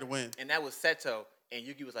still out here to win. And that was Seto. And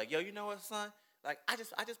Yugi was like, yo, you know what, son? Like, I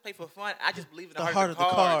just play for fun. I just believe in The the heart of of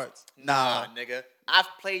the cards. Nah, Nah. nigga. I've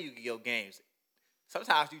played Yu-Gi-Oh games.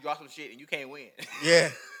 Sometimes you draw some shit and you can't win. Yeah.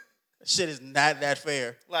 Shit is not that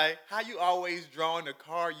fair. Like, how you always drawing the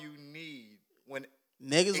card you need when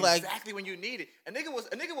Niggas like exactly when you need it. A nigga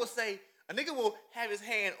will have his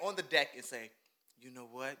hand on the deck and say, you know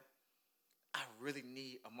what? I really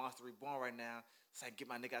need a Monster Reborn right now so I can get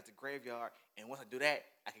my nigga out the graveyard. And once I do that,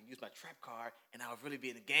 I can use my trap card and I'll really be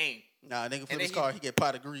in the game. nah, nigga flip then his he- card, he get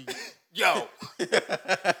pot of greed. Yo.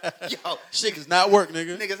 Yo. Shit does not work,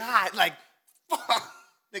 nigga. Niggas hot. Like, fuck.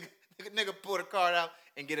 Nigga pull the card out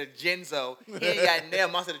and get a Genzo. He ain't got nail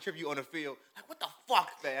monster to trip you on the field. Like, what the fuck,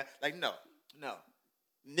 man? Like, no.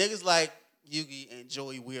 Niggas like Yugi and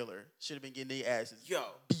Joey Wheeler should have been getting their asses Yo,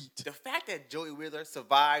 beat. the fact that Joey Wheeler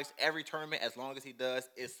survives every tournament as long as he does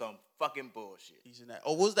is some fucking bullshit. He's in that.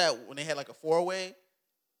 Oh, what was that when they had like a 4-way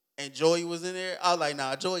and Joey was in there? I was like,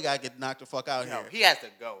 nah, Joey gotta get knocked the fuck out Yo, here. he has to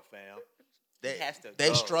go, fam. They, he has to they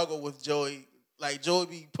go. struggle with Joey. Like Joey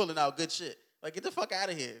be pulling out good shit. Like get the fuck out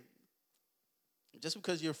of here. Just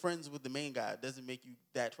because you're friends with the main guy doesn't make you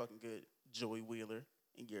that fucking good, Joey Wheeler,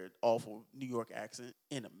 and your awful New York accent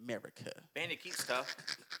in America. Bandit Keith's tough.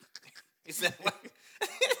 He said, what?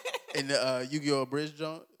 In the Yu-Gi-Oh! Bridge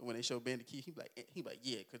joint, when they show Bandit Keith, he be like,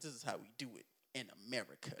 yeah, because this is how we do it in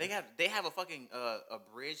America. They have a fucking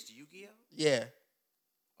abridged Yu-Gi-Oh? Yeah.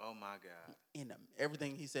 Oh my god.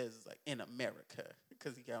 Everything he says is like in America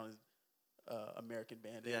because he got on his American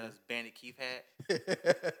Yeah, bandana. this Bandit Keith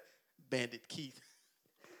hat. Bandit Keith.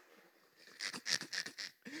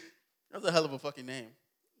 That's a hell of a fucking name.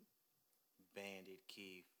 Bandit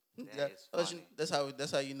Keith. Yeah, That is funny.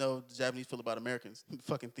 that's how you know the Japanese feel about Americans.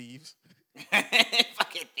 Fucking thieves.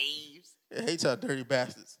 Fucking thieves. They hate y'all dirty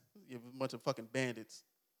bastards. You're a bunch of fucking bandits.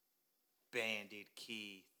 Bandit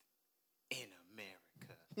Keith in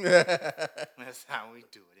America. That's how we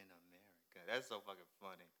do it in America. That's so fucking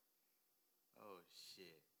funny. Oh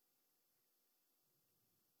shit.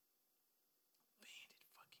 Bandit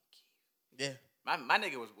fucking Keith. Yeah. My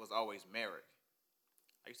nigga was always Merrick.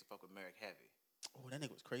 I used to fuck with Merrick heavy. Oh, that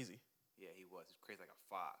nigga was crazy. Yeah, he was. He was crazy like a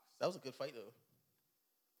fox. That was a good fight though.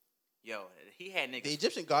 Yo, he had niggas. The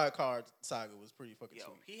Egyptian God card saga was pretty fucking Yo,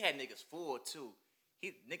 sweet. he had niggas full too.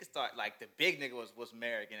 Niggas start like the big nigga was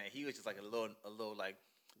Merrick, and he was just like a little like.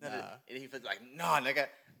 Nah. And he was like, nah, nigga,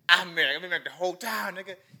 I'm Merrick. I've been Merrick the whole time,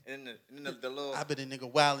 nigga. And then the little. I've been a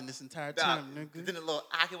nigga wilding this entire time, nigga. Then the little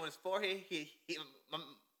eye on his forehead.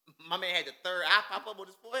 My man had the third eye pop up on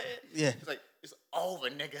his forehead. Yeah. It's like it's over,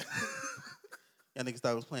 nigga. Y'all niggas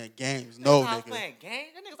thought I was playing games. No, I was nigga. playing game.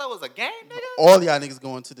 That niggas thought it was a game, nigga. All y'all niggas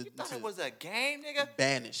going to the You thought it was a game, nigga.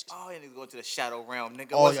 banished. All y'all niggas going to the shadow realm,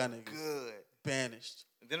 nigga. All What's y'all niggas. good. Banished.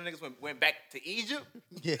 And then the niggas went back to Egypt.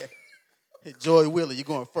 Yeah. Hey, Joey Wheeler, you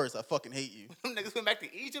going first. I fucking hate you. Them niggas went back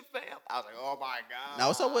to Egypt, fam. I was like, oh my god. Now,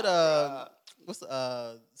 what's up with bruh. what's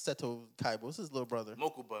Seto Kaiba? What's his little brother?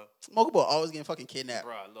 Mokuba? Mokuba always getting fucking kidnapped.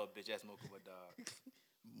 Bruh, little bitch ass Mokuba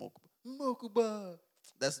dog. Mokuba.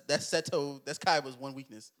 That's Seto. That's Kaiba's one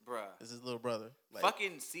weakness. Bruh. Is his little brother. Like,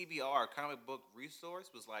 Fucking CBR, comic book resource,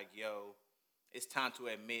 was like, yo, it's time to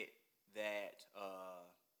admit that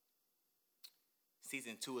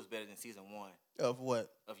season 2 is better than season 1 of what?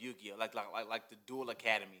 of Yu-Gi-Oh. Like the Duel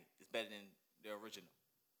Academy is better than the original.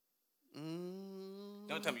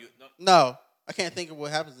 Don't tell me you. No, I can't think of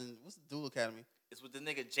what happens in what's the Duel Academy. It's with the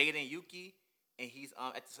nigga Jaden Yuki, and he's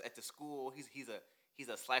at the school. He's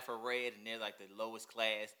a Slifer Red, and they're like the lowest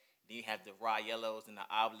class. Then you have the Raw Yellows and the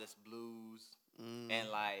Obelisk Blues, and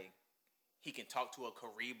like he can talk to a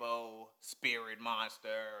Karibo spirit monster.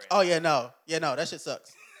 And Oh yeah, no, that shit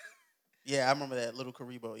sucks. Yeah, I remember that little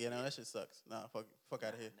Karibo. Yeah, no, that shit sucks. Nah, fuck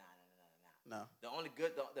out of here. Nah. No. The only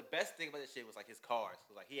good, the best thing about this shit was like his cards.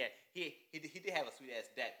 So like he did have a sweet ass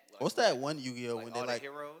deck. Like, What's that one Yu-Gi-Oh like when all they the like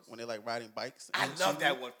heroes? when they like riding bikes? I and love shooting?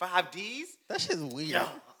 that one. 5Ds. That shit's weird. Yo.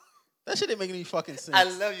 That shit didn't make any fucking sense. I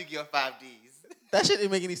love Yu-Gi-Oh 5Ds. That shit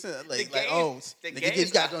didn't make any sense. Like, the nigga, you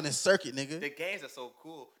games got to are- go on this circuit, nigga. The games are so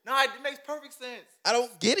cool. No, it makes perfect sense. I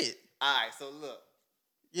don't get it. All right, so look.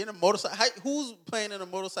 You're in a motorcycle. Who's playing in a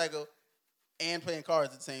motorcycle and playing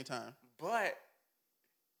cards at the same time? But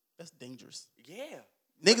That's dangerous. yeah,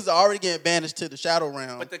 Niggas are already getting banished to the shadow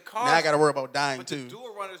realm. But the now cars- I got to worry about dying but too. the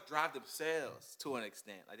dual runners drive themselves to an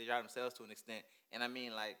extent. Like they drive themselves to an extent, and I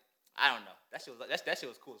mean, like I don't know. That shit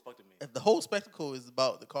was cool as fuck to me. If the whole spectacle is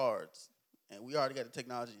about the cards, and we already got the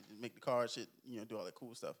technology to make the card shit, do all that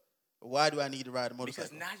cool stuff. But why do I need to ride a motorcycle?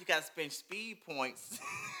 Because now you gotta spend speed points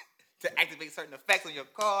to activate certain effects on your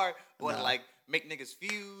card or to Nah. like make niggas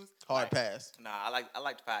fuse. Hard Like, pass. Nah, I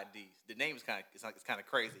like 5Ds. The name is kind of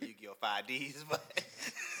crazy. Yu-Gi-Oh 5Ds, but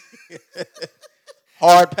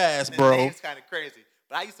Hard pass, the bro. name's kind of crazy.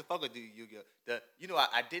 But I used to fuck with Yu-Gi-Oh.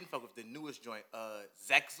 I didn't fuck with the newest joint,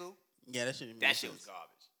 Zexal. Yeah, that shit. didn't That make shit was sense. garbage.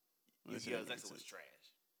 That shit Yu-Gi-Oh didn't make Zexal was sense.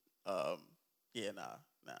 trash. Yeah, nah,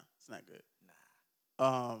 it's not good.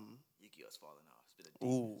 Nah, Yu-Gi-Oh's falling off. It's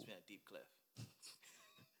been a deep cliff.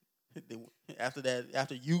 After that,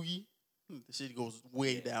 after Yugi, the shit goes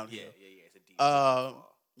way downhill. Yeah. It's a deep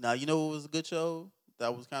fall. Now you know what was a good show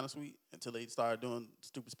that was kind of sweet until they started doing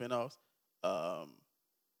stupid spinoffs.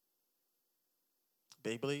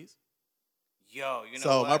 Beyblades. Yo, you know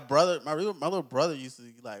So what? my little brother used to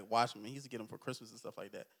like watch me. He used to get them for Christmas and stuff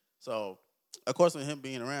like that. So of course, with him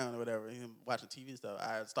being around or whatever, him watching TV and stuff,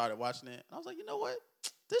 I started watching it. And I was like, you know what?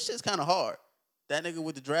 This shit's kind of hard. That nigga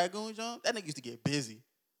with the Dragoon jump, that nigga used to get busy.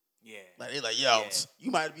 Yeah. Like, they like, yo, Yeah.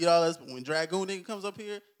 you might beat all us, but when Dragoon nigga comes up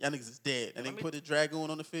here, y'all niggas is dead. And Let they me- put the Dragoon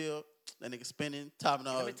on the field, that nigga spinning, topping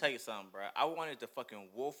all. Let me tell you something, bro. I wanted the fucking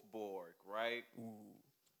Wolfborg, right? Ooh.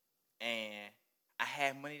 And I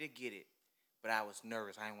had money to get it, but I was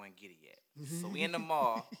nervous. I didn't want to get it yet. So we in the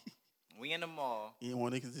mall. You didn't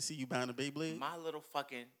want niggas to see you buying a Beyblade? My little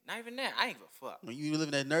fucking, not even that. I ain't give a fuck. When you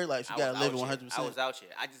living that nerd life, you I gotta was live it out 100%. here. I was out here.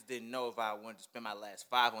 I just didn't know if I wanted to spend my last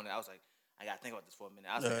 $5 on it. I was like, I gotta think about this for a minute.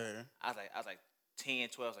 I was like 10,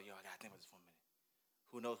 12. I was like, yo, I gotta think about this for a minute.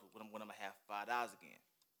 Who knows when I'm gonna have $5 again?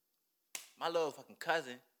 My little fucking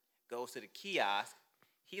cousin goes to the kiosk.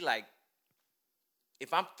 He like,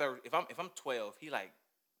 if I'm 12, he like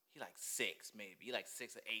 6 maybe. He like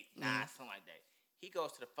 6 or 8, 9, something like that. He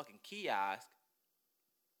goes to the fucking kiosk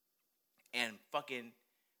and fucking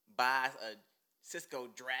buys a Cisco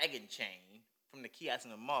Dragon chain from the kiosk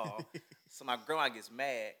in the mall. So my grandma gets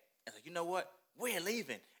mad and like, you know what? We're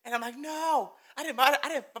leaving. And I'm like, no, I didn't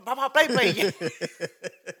buy my Beyblade yet.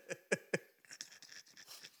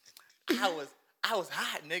 I was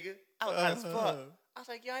hot, nigga. I was hot as fuck. I was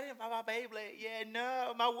like, yo, I didn't buy my Beyblade. Yeah,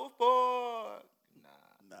 no, my wolf boy.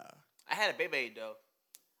 Nah. I had a Beyblade though.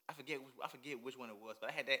 I forget which one it was, but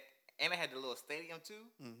I had that, and I had the little stadium too.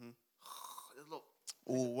 Mm-hmm. This little,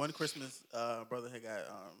 Ooh, one Christmas, brother he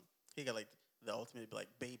got like the ultimate like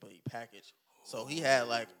Beyblade package. So he had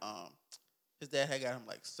like his dad had got him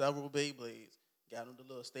like several Beyblades, got him the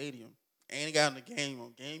little stadium, and he got him the game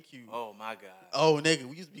on GameCube. oh my god. Oh nigga,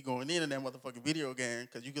 we used to be going in that motherfucking video game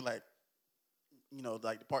because you could like, you know,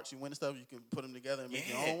 like the parts you win and stuff, you can put them together and make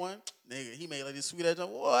your own one. Nigga, he made like this sweet ass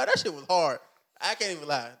jump. Boy, that shit was hard. I can't even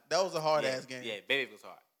lie. That was a hard ass game. Yeah, Beyblade was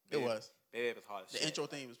hard. It was. Beyblade was hard as The shit. intro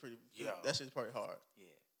theme was pretty. Yo. That shit's probably hard. Yeah.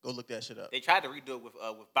 Go look that shit up. They tried to redo it with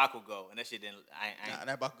Bakugo, and that shit didn't. Nah,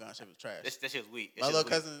 that Bakugan shit was trash. That shit was weak. My little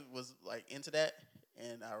cousin was like into that,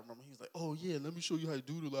 and I remember he was like, "Oh yeah, let me show you how to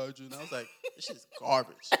do the Elijah." And I was like, "This shit's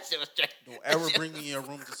garbage. That shit was trash. Don't ever bring me in your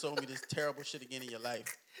room to show me this terrible shit again in your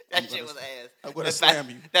life. That shit was ass. I'm gonna slam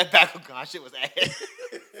you." That Bakugan shit was ass.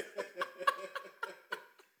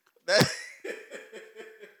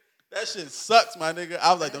 That shit sucks, my nigga.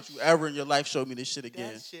 I was like, don't you ever in your life show me this shit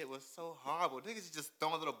again. That shit was so horrible. Niggas just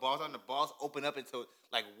throwing little balls on the balls, open up into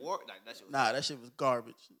like war. Like that shit was. Nah, that shit was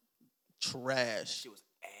garbage. Trash. That shit was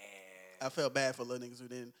ass. I felt bad for little niggas who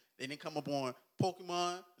didn't come up on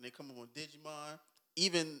Pokemon and they come up on Digimon.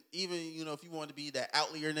 Even you know, if you want to be that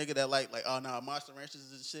outlier nigga that like oh nah, Monster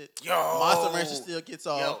Ranchers and shit. Yo, Monster Rancher still gets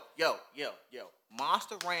off. Yo.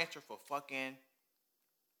 Monster Rancher for fucking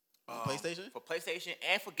PlayStation? For PlayStation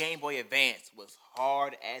and for Game Boy Advance was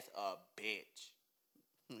hard as a bitch.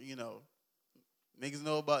 You know, niggas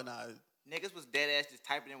know about Niggas was dead ass just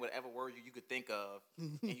typing in whatever word you could think of,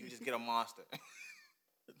 and you just get a monster.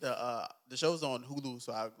 The show's on Hulu,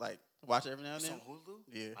 so I like watch it every now and It's then. on Hulu?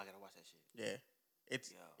 Yeah. I gotta watch that shit. Yeah,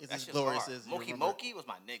 it's That as shit's glorious hard. as you Moki remember. Moki was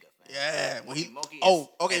my nigga, man. Yeah, when he Moki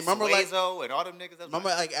okay. and Remember like Suezo and all them niggas. remember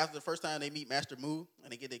like after the first time they meet Master Mu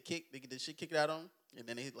and they get their shit kicked out of them, and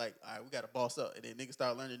then they like, all right, we got to boss up, and then niggas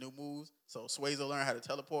start learning new moves. So Suezo learned how to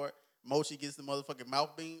teleport. Mochi gets the motherfucking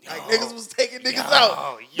mouth beam. Like niggas was taking niggas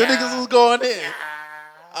out. The niggas was going in.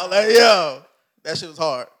 I was like, yo, that shit was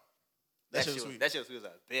hard. That shit was sweet. That shit was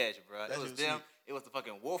a bitch, bro. That It was shit was them. sweet. It was the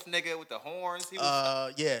fucking wolf nigga with the horns. He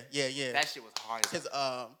was, Yeah. that shit was hard.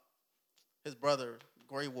 His brother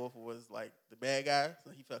Grey Wolf was like the bad guy, so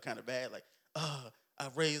he felt kind of bad. Like, I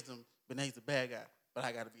raised him, but now he's the bad guy. But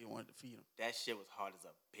I got to be the one to defeat him. That shit was hard as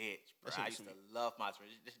a bitch, bro. That shit I was used to sweet. love Monster.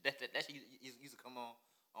 That shit used to come on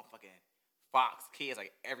fucking Fox Kids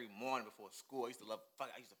like every morning before school. I used to love. I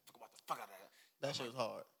used to watch the fuck out of that. That shit was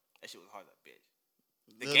hard. That shit was hard as a bitch.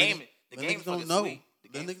 The Little game niggas is fucking don't know. sweet. The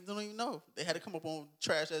The game niggas don't even know. They had to come up on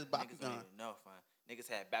trash ass niggas don't Bakugan. even know, fam. Niggas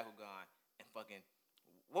had Bakugan and fucking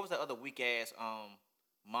what was that other weak ass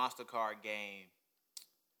monster card game?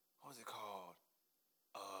 What was it called?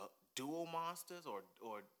 Dual Monsters or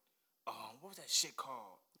what was that shit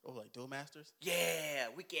called? Oh, like Duel Masters? Yeah,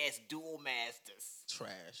 weak ass Dual Masters.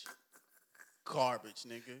 Trash. Garbage,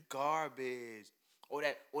 nigga. Garbage. Or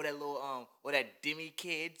that little or that Demi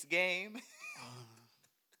Kids game.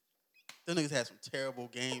 Them niggas had some terrible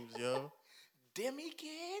games, yo. Demi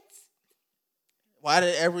Kids? Why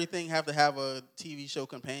did everything have to have a TV show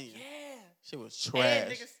companion? Yeah. Shit was trash.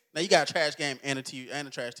 niggas- Now you got a trash game and a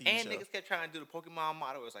trash TV And show. niggas kept trying to do the Pokemon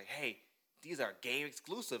model. It was like, hey, these are game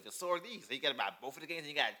exclusive. And so are these. So you gotta buy both of the games and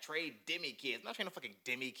you gotta trade Demi Kids. I'm not trading no fucking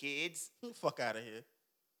Demi Kids. Get the fuck out of here.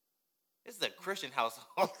 This is a Christian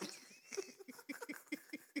household.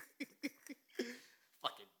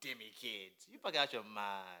 Fucking Demi Kids. You fuck out your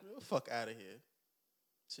mind. Get the fuck out of here.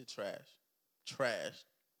 Shit trash. Trash.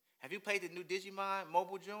 Have you played the new Digimon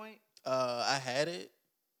mobile joint? I had it,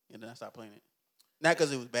 and then I stopped playing it. Not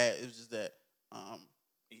because it was bad. It was just that.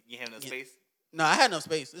 You have no space? No, I had no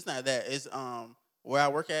space. It's not that. It's where I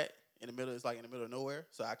work at in the middle. It's like in the middle of nowhere.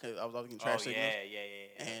 So I was always getting trash signals.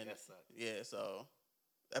 Yeah. And That sucks. yeah, so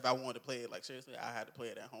if I wanted to play it like seriously, I had to play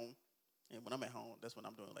it at home. And when I'm at home, that's when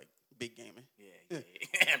I'm doing like big gaming. Yeah.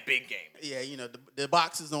 Big game. Yeah, you know the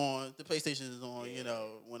box is on, the PlayStation is on. Yeah. You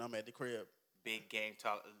know when I'm at the crib. Big game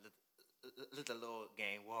talk. Let the little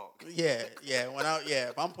game walk. Yeah.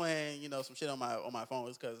 If I'm playing, some shit on my phone,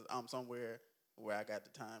 it's because I'm somewhere where I got the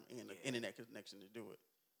time and the internet connection to do it.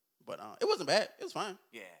 But it wasn't bad. It was fine.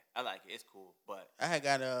 Yeah, I like it. It's cool. But I had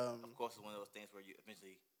got of course, it's one of those things where you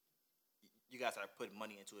eventually you guys start putting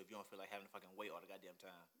money into it if you don't feel like having to fucking wait all the goddamn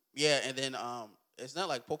time. Yeah, and then it's not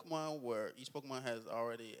like Pokemon where each Pokemon has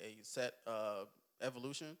already a set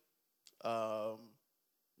evolution.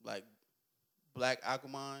 Like Black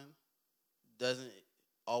Aquamon doesn't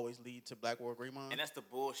always lead to Black War Greymon. And that's the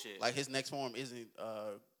bullshit. Like his next form isn't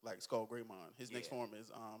like Skull Greymon. His next Yeah. form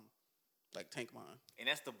is like Tankmon. And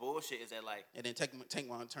that's the bullshit is that like And then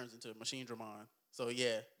Tankmon turns into Machine Dramon. So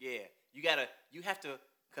yeah. you have to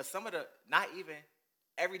because some of the not even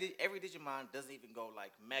every Digimon doesn't even go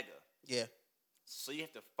like Mega. Yeah. So you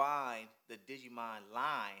have to find the Digimon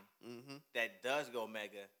line Mm-hmm. that does go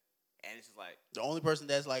Mega, and it's just like The only person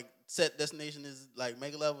that's like set destination is like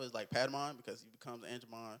Mega level is like Patamon because he becomes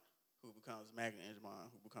Angemon, who becomes Magna Angemon,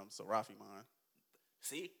 who becomes Serafimon.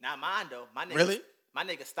 see, not mine though. My nigga, Really? My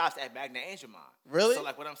nigga stops at Magna Angemon. Really? So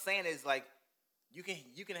like what I'm saying is like you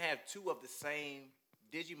can have two of the same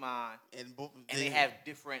Digimon And and they have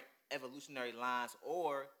different evolutionary lines,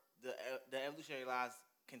 or the evolutionary lines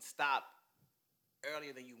can stop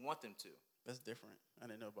earlier than you want them to. That's different. I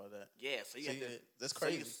didn't know about that. Yeah, so you See, have to. that's so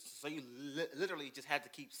you- crazy. So you, literally just have to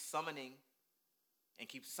keep summoning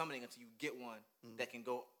until you get one that can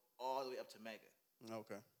go all the way up to Mega,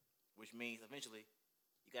 Okay. which means eventually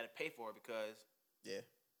you got to pay for it because Yeah.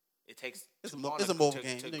 it takes It's too a mo- long it's to, a mobile to,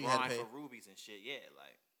 game. to You know you had to grind pay. for rubies and shit. Yeah,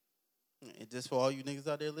 like And just for all you niggas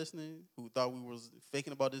out there listening who thought we was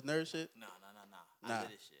faking about this nerd shit, nah. I Nah. live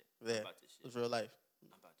this shit. Yeah. I'm about this shit. it's real life. I'm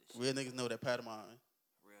about this shit. Real niggas know that Patamon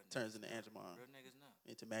Real turns niggas into know. Angemon, Real niggas know.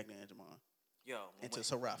 into Magna Angemon, Yo, into when-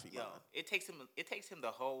 Serafimon. Yo, it takes him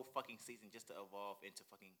the whole fucking season just to evolve into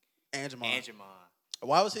fucking Angemon. Angemon.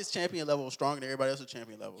 Why was his champion level stronger than everybody else's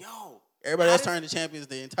champion level? Yo, Everybody how else does- turned to champions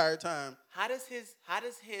the entire time. How does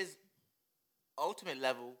his ultimate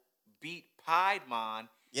level beat Piedmon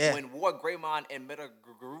Yeah. when War Greymon and Metal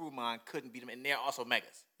Garurumon couldn't beat him, and they're also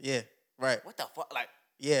Megas? Yeah, right. What the fuck? Like,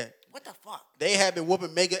 Yeah. what the fuck? They had been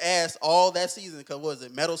whooping Mega ass all that season because what was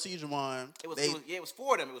it? Metal Seedramon. It was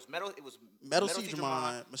four of them. It was Metal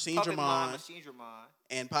Seedramon, Machine Puppetmon, Dramon, Machine Dramon,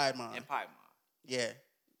 and Piedmon. and Piedmon. Yeah.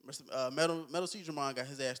 Metal Seedramon got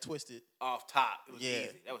his ass twisted. Off top, it was Yeah.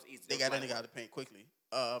 easy. That was easy. They That got was that nigga light out of the paint quickly.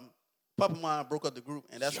 Puppetmon broke up the group,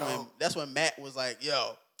 and that's when Matt was like,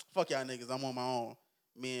 "Yo, fuck y'all niggas, I'm on my own.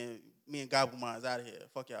 Me and Gobblemon's out of here.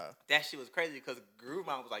 Fuck y'all." That shit was crazy because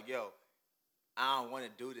Garurumon was like, "Yo, I don't want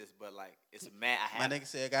to do this, but like, it's mad. I My have nigga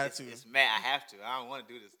said, "I got to." It's mad. I have to. I don't want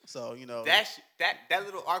to do this." So That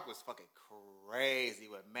little arc was fucking crazy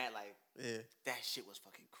with Matt. Like yeah, that shit was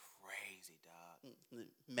fucking crazy, dog.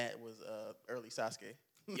 Matt was early Sasuke.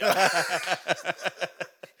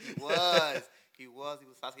 He was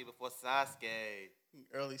Sasuke before Sasuke.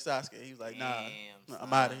 Early Sasuke. He was like, "Nah, Damn, I'm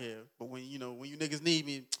son. out of here." But when you niggas need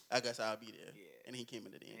me, I guess I'll be there. Yeah. And he came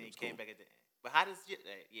into the end. And It he was came cool. back at the end. But how does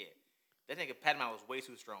that nigga Padma was way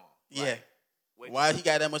too strong. Yeah. Like, way too Why he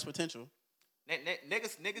got that much potential?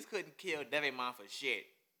 Niggas couldn't kill Devimon for shit.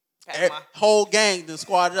 Whole gang then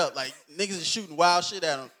squatted up. Like, niggas is shooting wild shit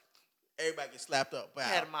at him. Everybody gets slapped up. Wow.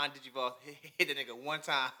 Had mine Digivolve hit the nigga one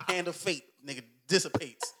time. Hand of fate, nigga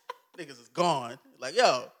dissipates. Niggas is gone. Like,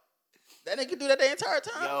 yo, that nigga do that the entire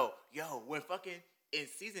time? Yo, when fucking in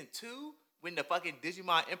season 2, when the fucking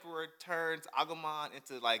Digimon Emperor turns Agumon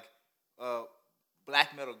into like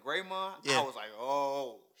Black Metal Greymon, I was like,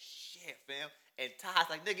 oh shit, fam. And Ty's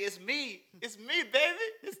like, nigga, it's me, baby,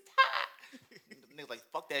 it's Ty. Niggas like,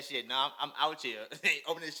 fuck that shit. Nah, I'm out here.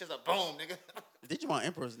 Open this shit up, boom, nigga. Digimon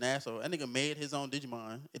Emperor's an asshole. That nigga made his own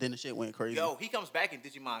Digimon, and then the shit went crazy. Yo, he comes back in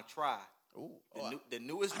Digimon Tri. Ooh, the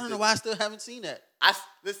newest. I don't know why I still haven't seen that.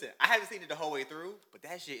 Listen, I haven't seen it the whole way through, but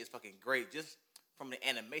that shit is fucking great. Just from the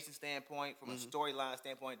animation standpoint, from a storyline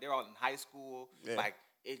standpoint, they're all in high school. Yeah. Like,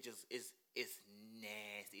 it just is. It's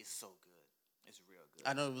nasty. It's so good. It's real good.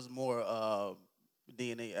 I know it was more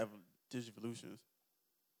DNA Digivolutions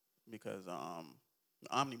because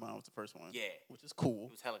Omnimon was the first one. Yeah, which is cool.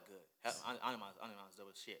 It was hella good. Omnimon's dope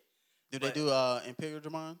as shit. Did they do Imperial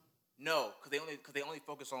Dramon? No, because they only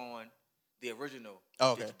focus on the original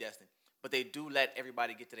Digidestin. But they do let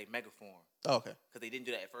everybody get to their mega form. Oh, okay. Because they didn't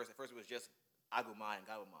do that at first. At first it was just Agumon and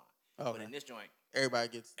Gabumon. Okay. But in this joint, everybody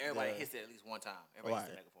hits it at least one time. Everybody hits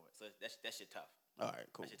the mega form. So that shit tough. All right,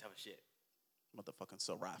 cool. That shit tough as shit. Motherfucking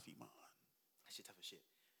Serafimon. That shit tough as shit.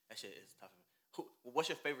 That shit is tough. What's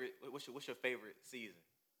your favorite? What's your favorite season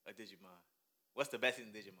of Digimon? What's the best season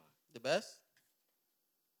of Digimon? The best?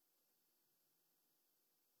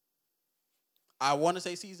 I want to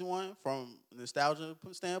say season 1 from a nostalgia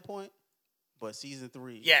standpoint, but season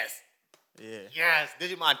 3. Yes. Yeah. Yes.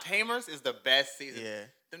 Digimon Tamers is the best season. Yeah.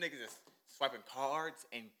 Them niggas is swiping cards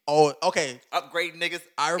and upgrade niggas.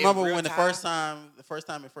 I remember when the first time it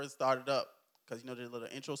first started up, because there's a little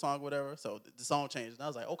intro song or whatever, so the song changed, and I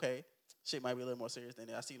was like, okay, shit might be a little more serious than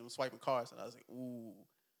that. I see them swiping cards, and I was like, ooh,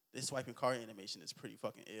 this swiping card animation is pretty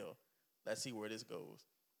fucking ill. Let's see where this goes.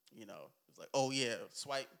 It's like, oh yeah,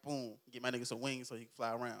 swipe, boom, get my nigga some wings so he can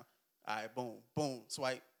fly around. All right, boom, boom,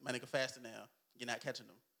 swipe, my nigga faster now. You're not catching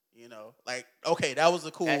him. Like, okay, that was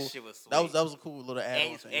a cool. That shit was sweet. That was a cool little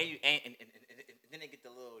add-on thing. And then they get the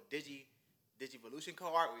little Digivolution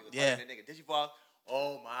card where you was like, that nigga Digivolve.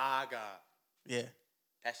 Oh my god. Yeah.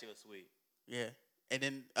 That shit was sweet. Yeah. And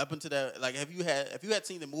then up until that, like, if you had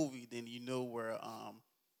seen the movie, then you know where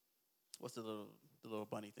what's the little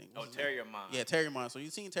bunny thing? What's Terriermon. Yeah, Terriermon. So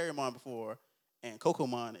you've seen Terriermon before, and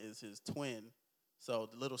Kokomon is his twin. So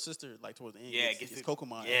the little sister, like towards the end, gets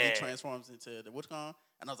Kokomon, and he transforms into the WitchCon.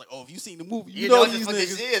 And I was like, oh, if you seen the movie, you know these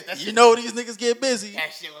niggas. You know these niggas get busy.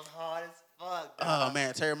 That shit was hard as fuck. Oh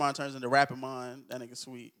man, Terriermon turns into Rapidmon. That nigga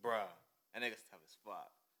sweet, bruh. That nigga's tough as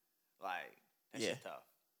fuck. Like that shit tough.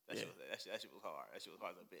 That shit was hard. That shit was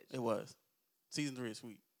hard as a bitch. It was. Season 3 is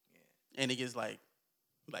sweet. Yeah. And it gets like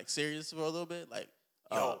serious for a little bit. Like,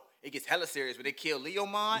 it gets hella serious when they kill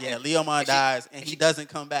Leomon. Yeah, Leomon dies, and he doesn't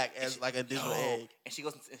come back as like a digital egg. And she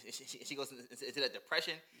goes into that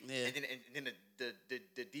depression. Yeah. And then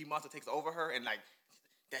the D monster takes over her, and like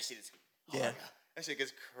that shit is my God. That shit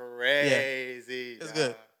gets crazy. Yeah. It's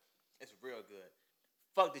good. It's real good.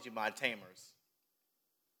 Fuck Digimon Tamers.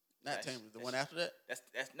 Not Tamers. The one after that. That's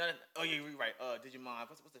none. Oh yeah, you're right. Digimon.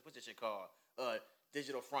 What's that shit called?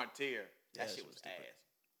 Digital Frontier. That shit was ass.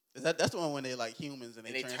 Is that's the one when they like humans and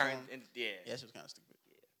they transform? Yeah, that shit was kind of stupid.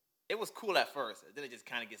 Yeah, it was cool at first. Then it just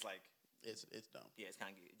kind of gets like it's dumb. Yeah, it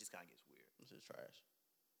just kind of gets weird. It's just trash,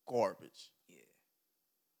 garbage. Yeah.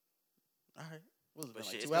 All right. What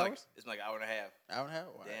was it? Like 2 hours? It's like an hour and a half. Hour and a half.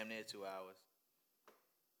 Wow. Damn near 2 hours.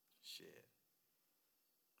 Shit.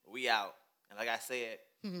 We out, and like I said,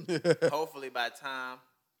 hopefully by the time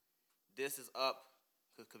this is up,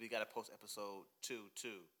 because we got to post episode 2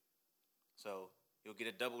 too, so. You'll get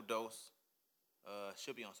a double dose.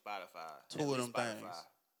 Should be on Spotify. 2 of them things.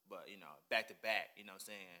 But, back to back, you know what I'm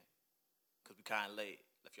saying? Because we kind of late.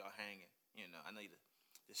 Left y'all hanging. I know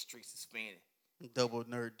the streets is spinning. Double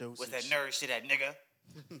nerd dosage. What's that nerd shit at, nigga?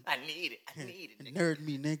 I need it, nigga. Nerd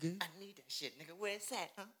me, nigga. I need that shit, nigga. Where it's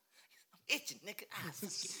at, huh? I'm itching, nigga.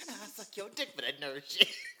 I'll suck your dick for that nerd shit.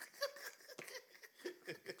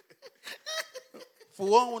 For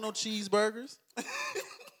one, I don't want no cheeseburgers.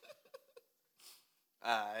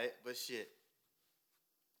 Alright, but shit.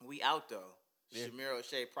 We out though. Yeah. Shamir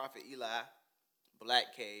O'Shea, Prophet Eli,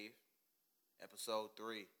 Black Cave, episode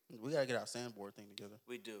 3. We gotta get our sandboard thing together.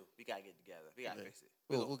 We do. We gotta get it together. We gotta fix it.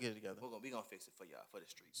 We'll get it together. We gonna fix it for y'all, for the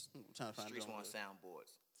streets. We're trying to find streets want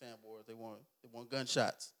soundboards. Soundboards. They want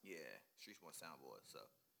gunshots. Yeah, streets want soundboards. So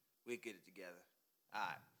we get it together.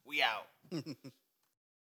 Alright, we out.